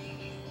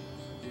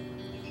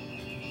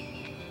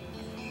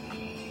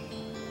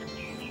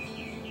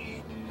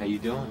 How you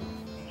doing?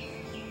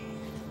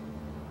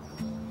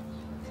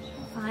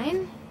 Fine.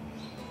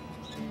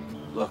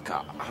 Look,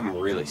 I'm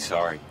really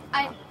sorry.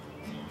 I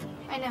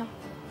know.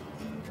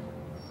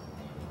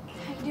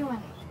 How you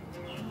doing?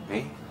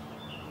 Me?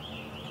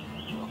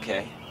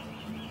 Okay.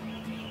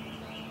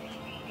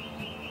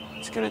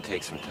 It's gonna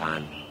take some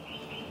time.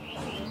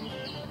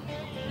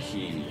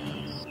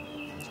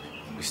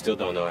 We still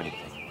don't know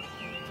anything.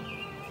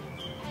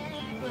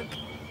 Look,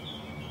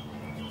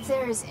 if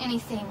there is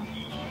anything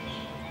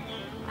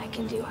I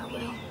can do, I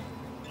will.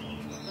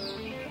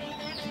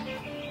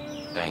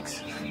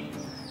 Thanks.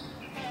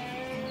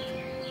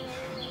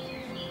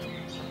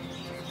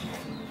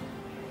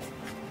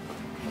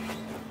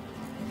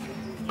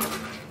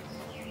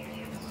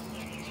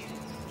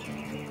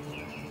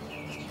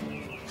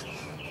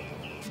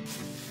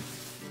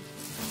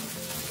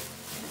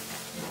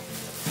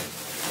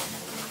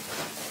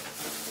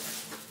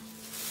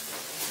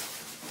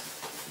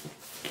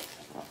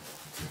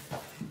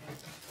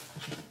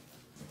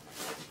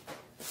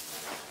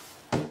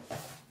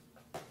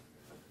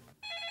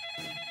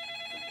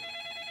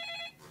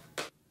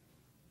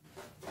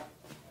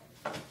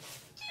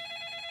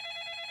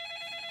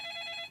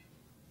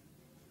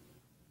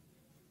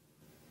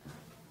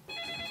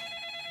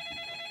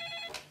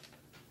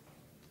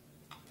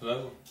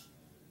 Hello?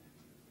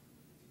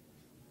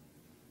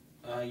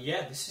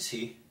 Yeah, this is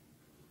he.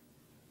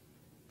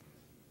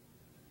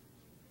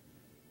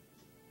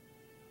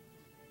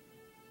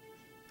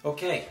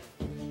 Okay.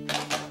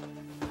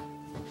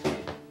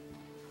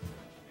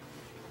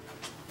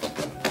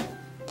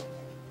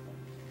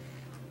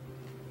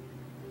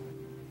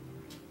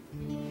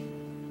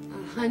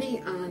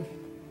 Honey,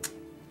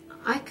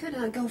 I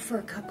could go for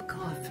a cup of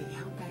coffee.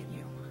 How about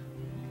you?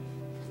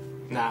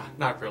 Nah,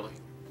 not really.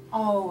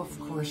 Oh, of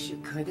course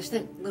you could. There's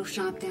that little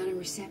shop down in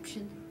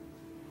reception.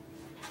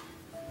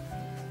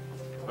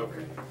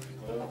 Okay.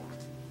 Well,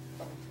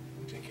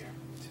 take care.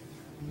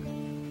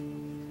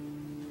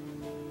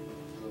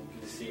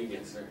 Good to see you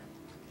again, sir.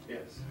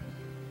 Yes.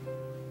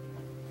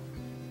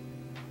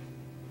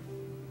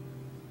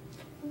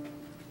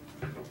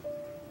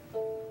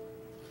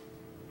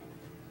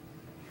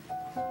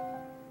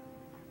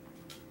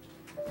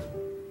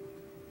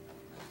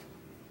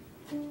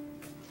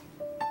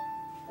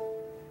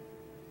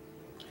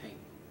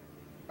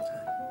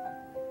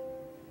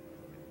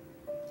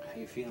 How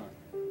you feeling?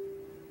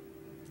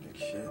 Like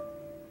shit.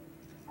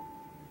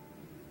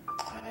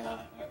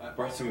 I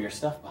brought some of your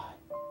stuff by.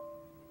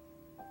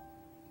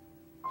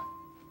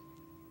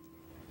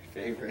 Your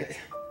favorite?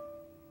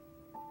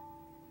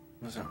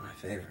 Those aren't my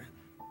favorite.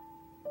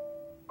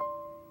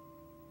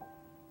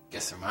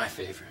 Guess they're my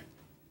favorite.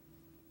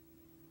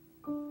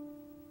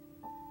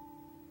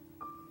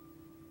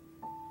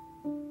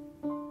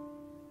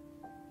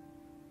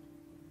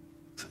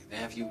 Looks like they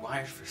have you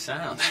wired for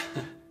sound.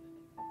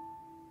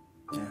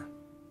 Yeah.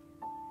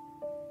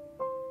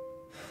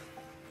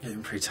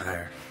 Getting pretty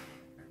tired.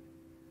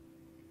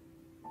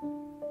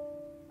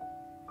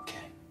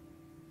 Okay.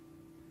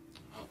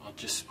 I'll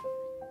just...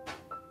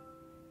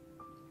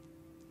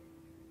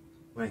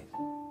 Wait.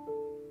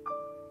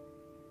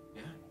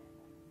 Yeah?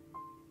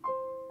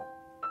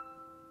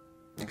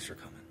 Thanks for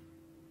coming.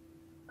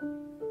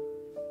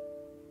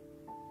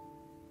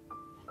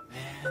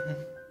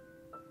 Man.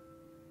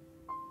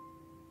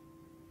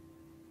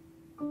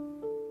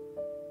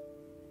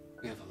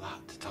 We have a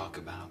lot to talk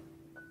about.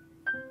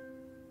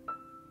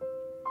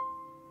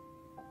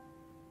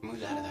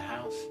 Moved out of the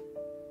house.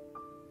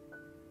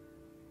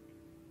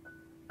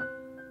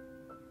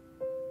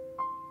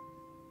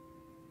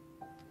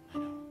 I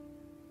know.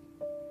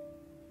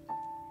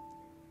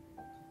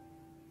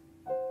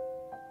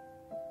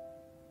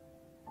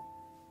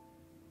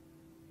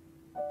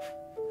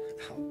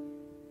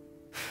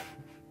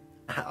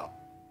 Ow.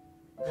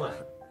 What?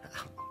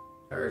 Ow.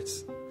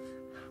 Hurts.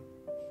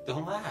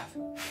 Don't laugh.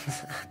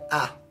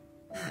 Ow.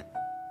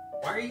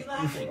 Why are you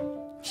laughing?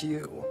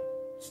 You.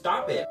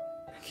 Stop it.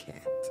 I can't.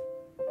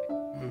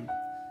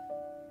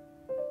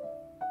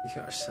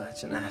 You are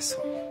such an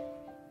asshole.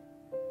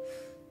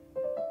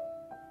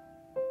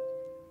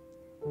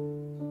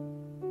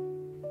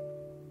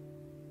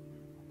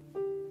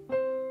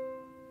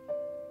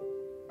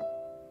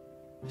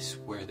 I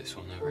swear this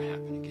will never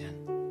happen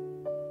again.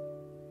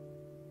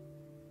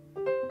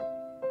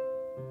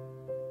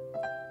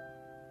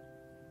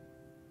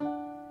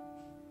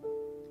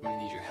 I'm gonna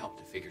need your help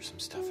to figure some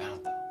stuff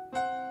out, though.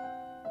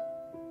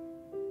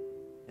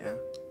 Yeah?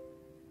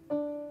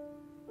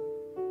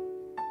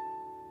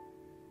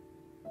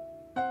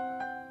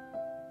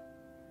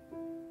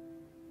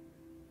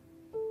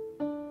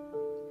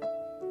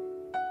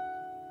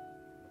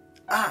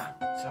 Ah!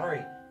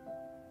 Sorry.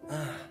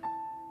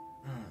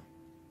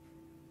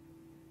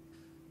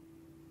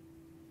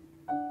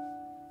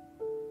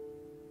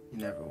 You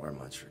never were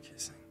much for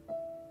kissing.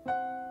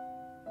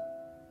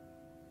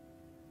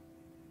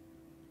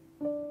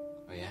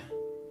 Oh, yeah?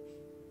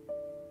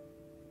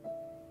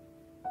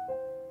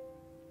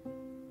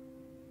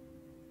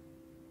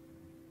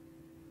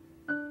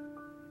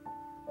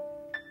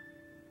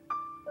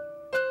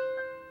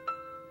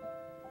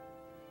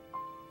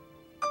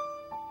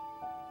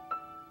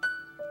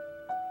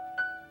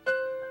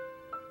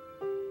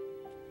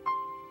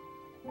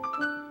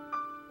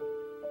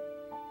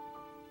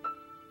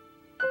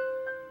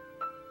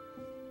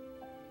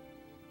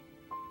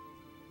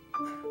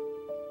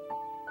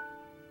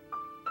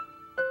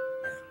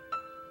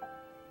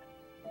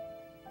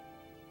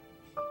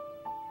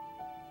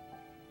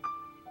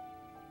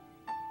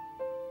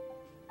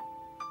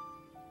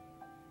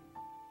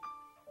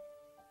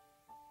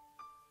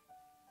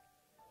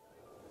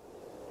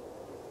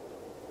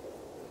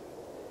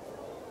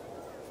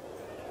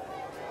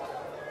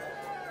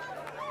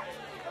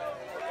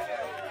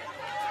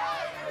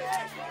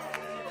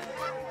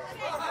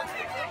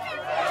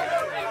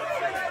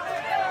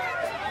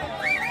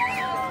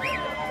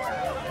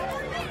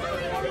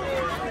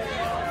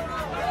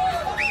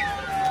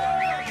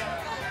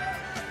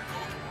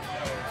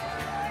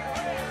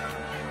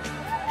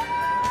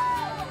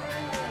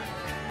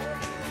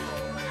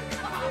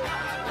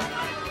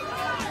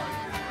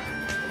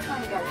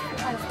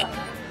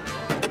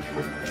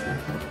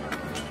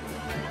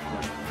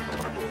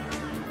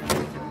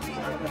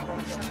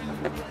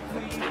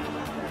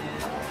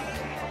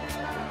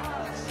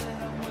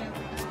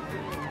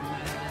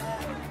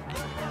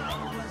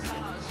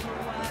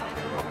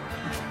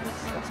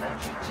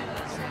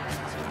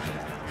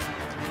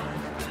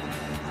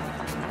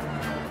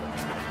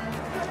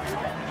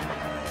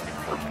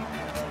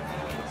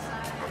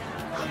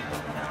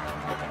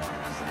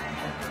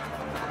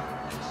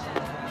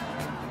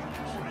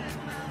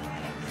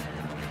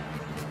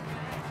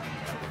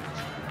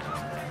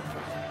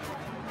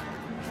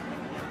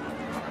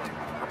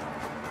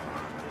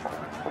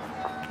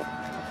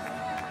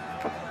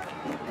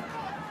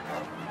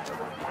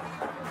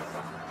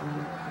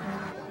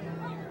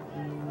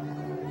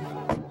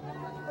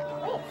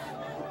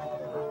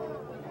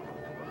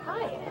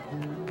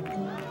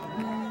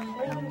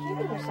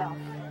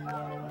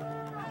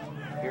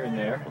 Here and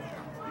there.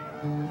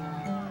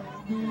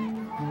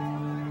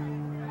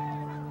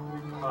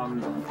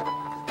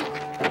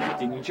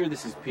 Didn't you hear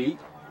this is Pete?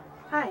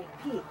 Hi,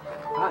 Pete.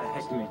 Hi,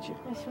 nice to meet you.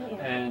 Nice to meet you.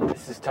 And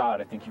this is Todd,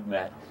 I think you've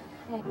met.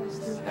 Hey, This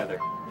is Heather.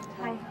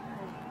 Hi.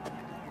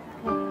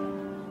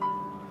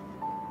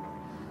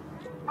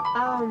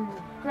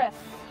 Griff.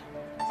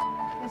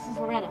 This is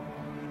Loretta.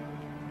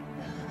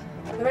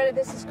 Loretta,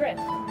 this is Griff.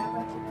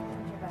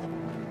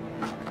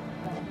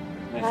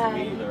 Nice to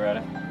meet you,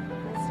 Loretta.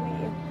 Nice to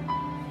meet you.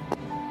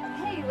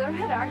 Hey,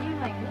 Loretta, are you in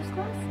my English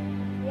class?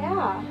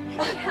 Yeah.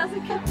 How's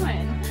it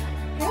going?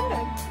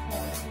 Good.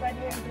 Glad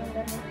you're doing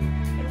better.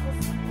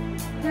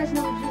 You guys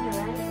know Regina,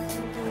 right?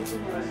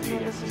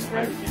 This is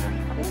Griff.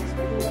 This is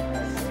Griff.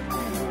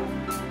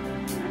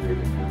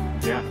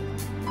 Yeah.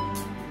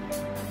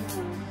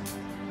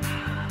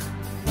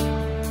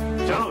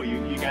 So,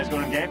 you guys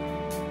going to the game?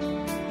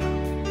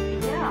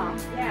 Yeah.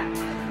 Yeah.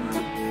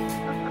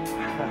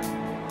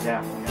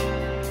 Yeah.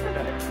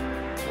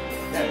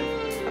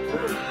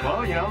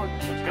 Well, you know,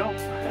 let's go.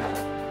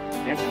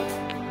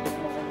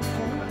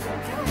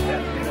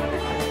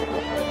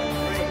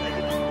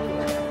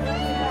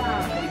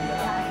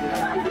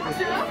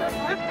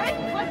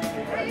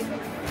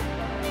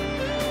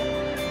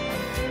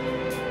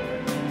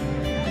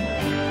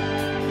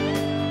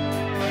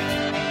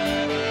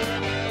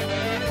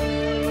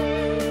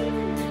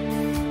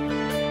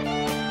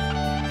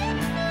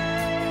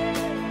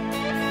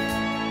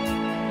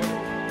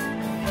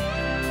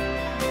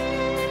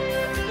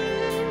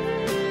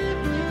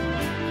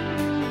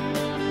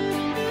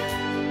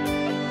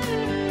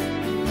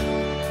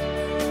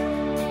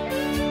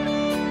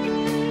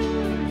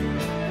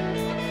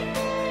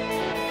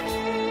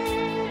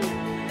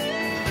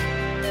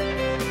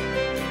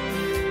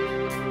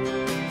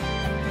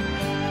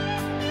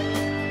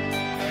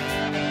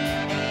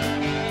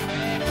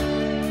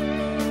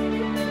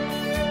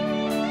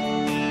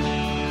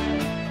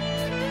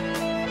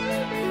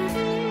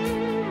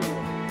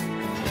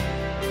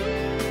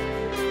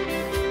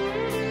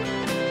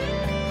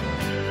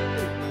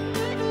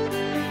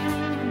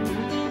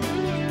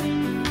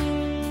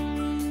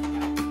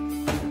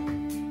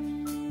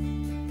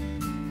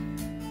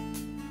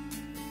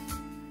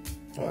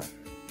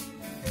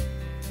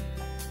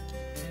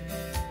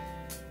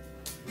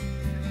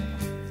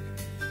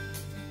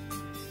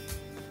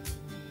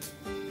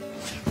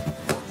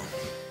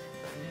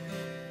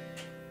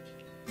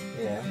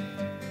 Yeah.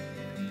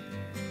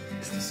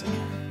 It's the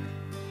same.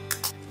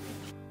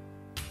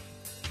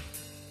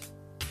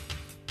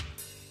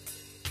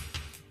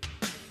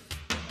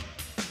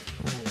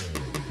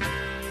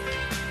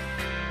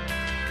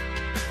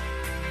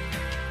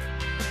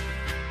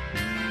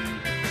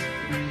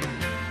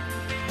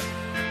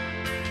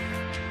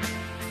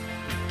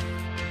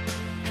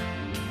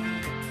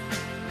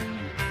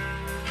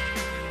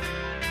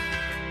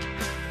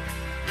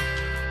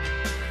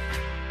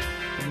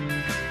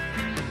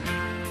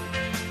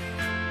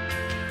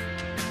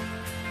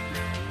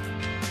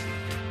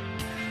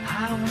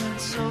 I went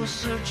so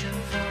searching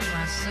for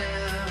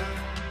myself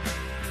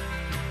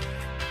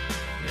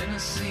in a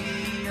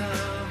sea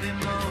of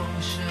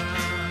emotions,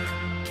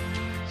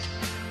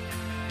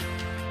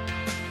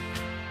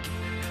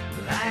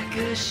 like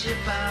a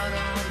ship out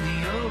on the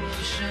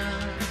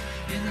ocean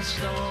in a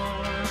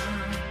storm.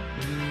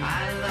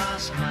 I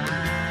lost my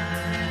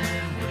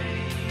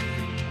way.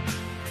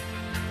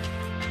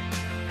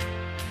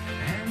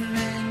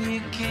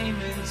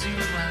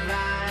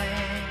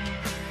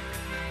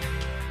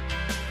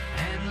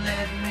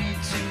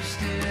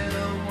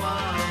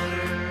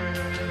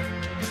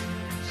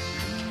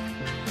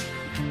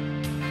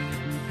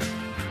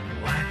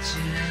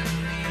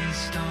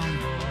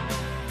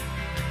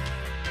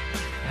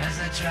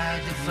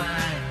 tried to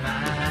find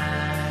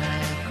my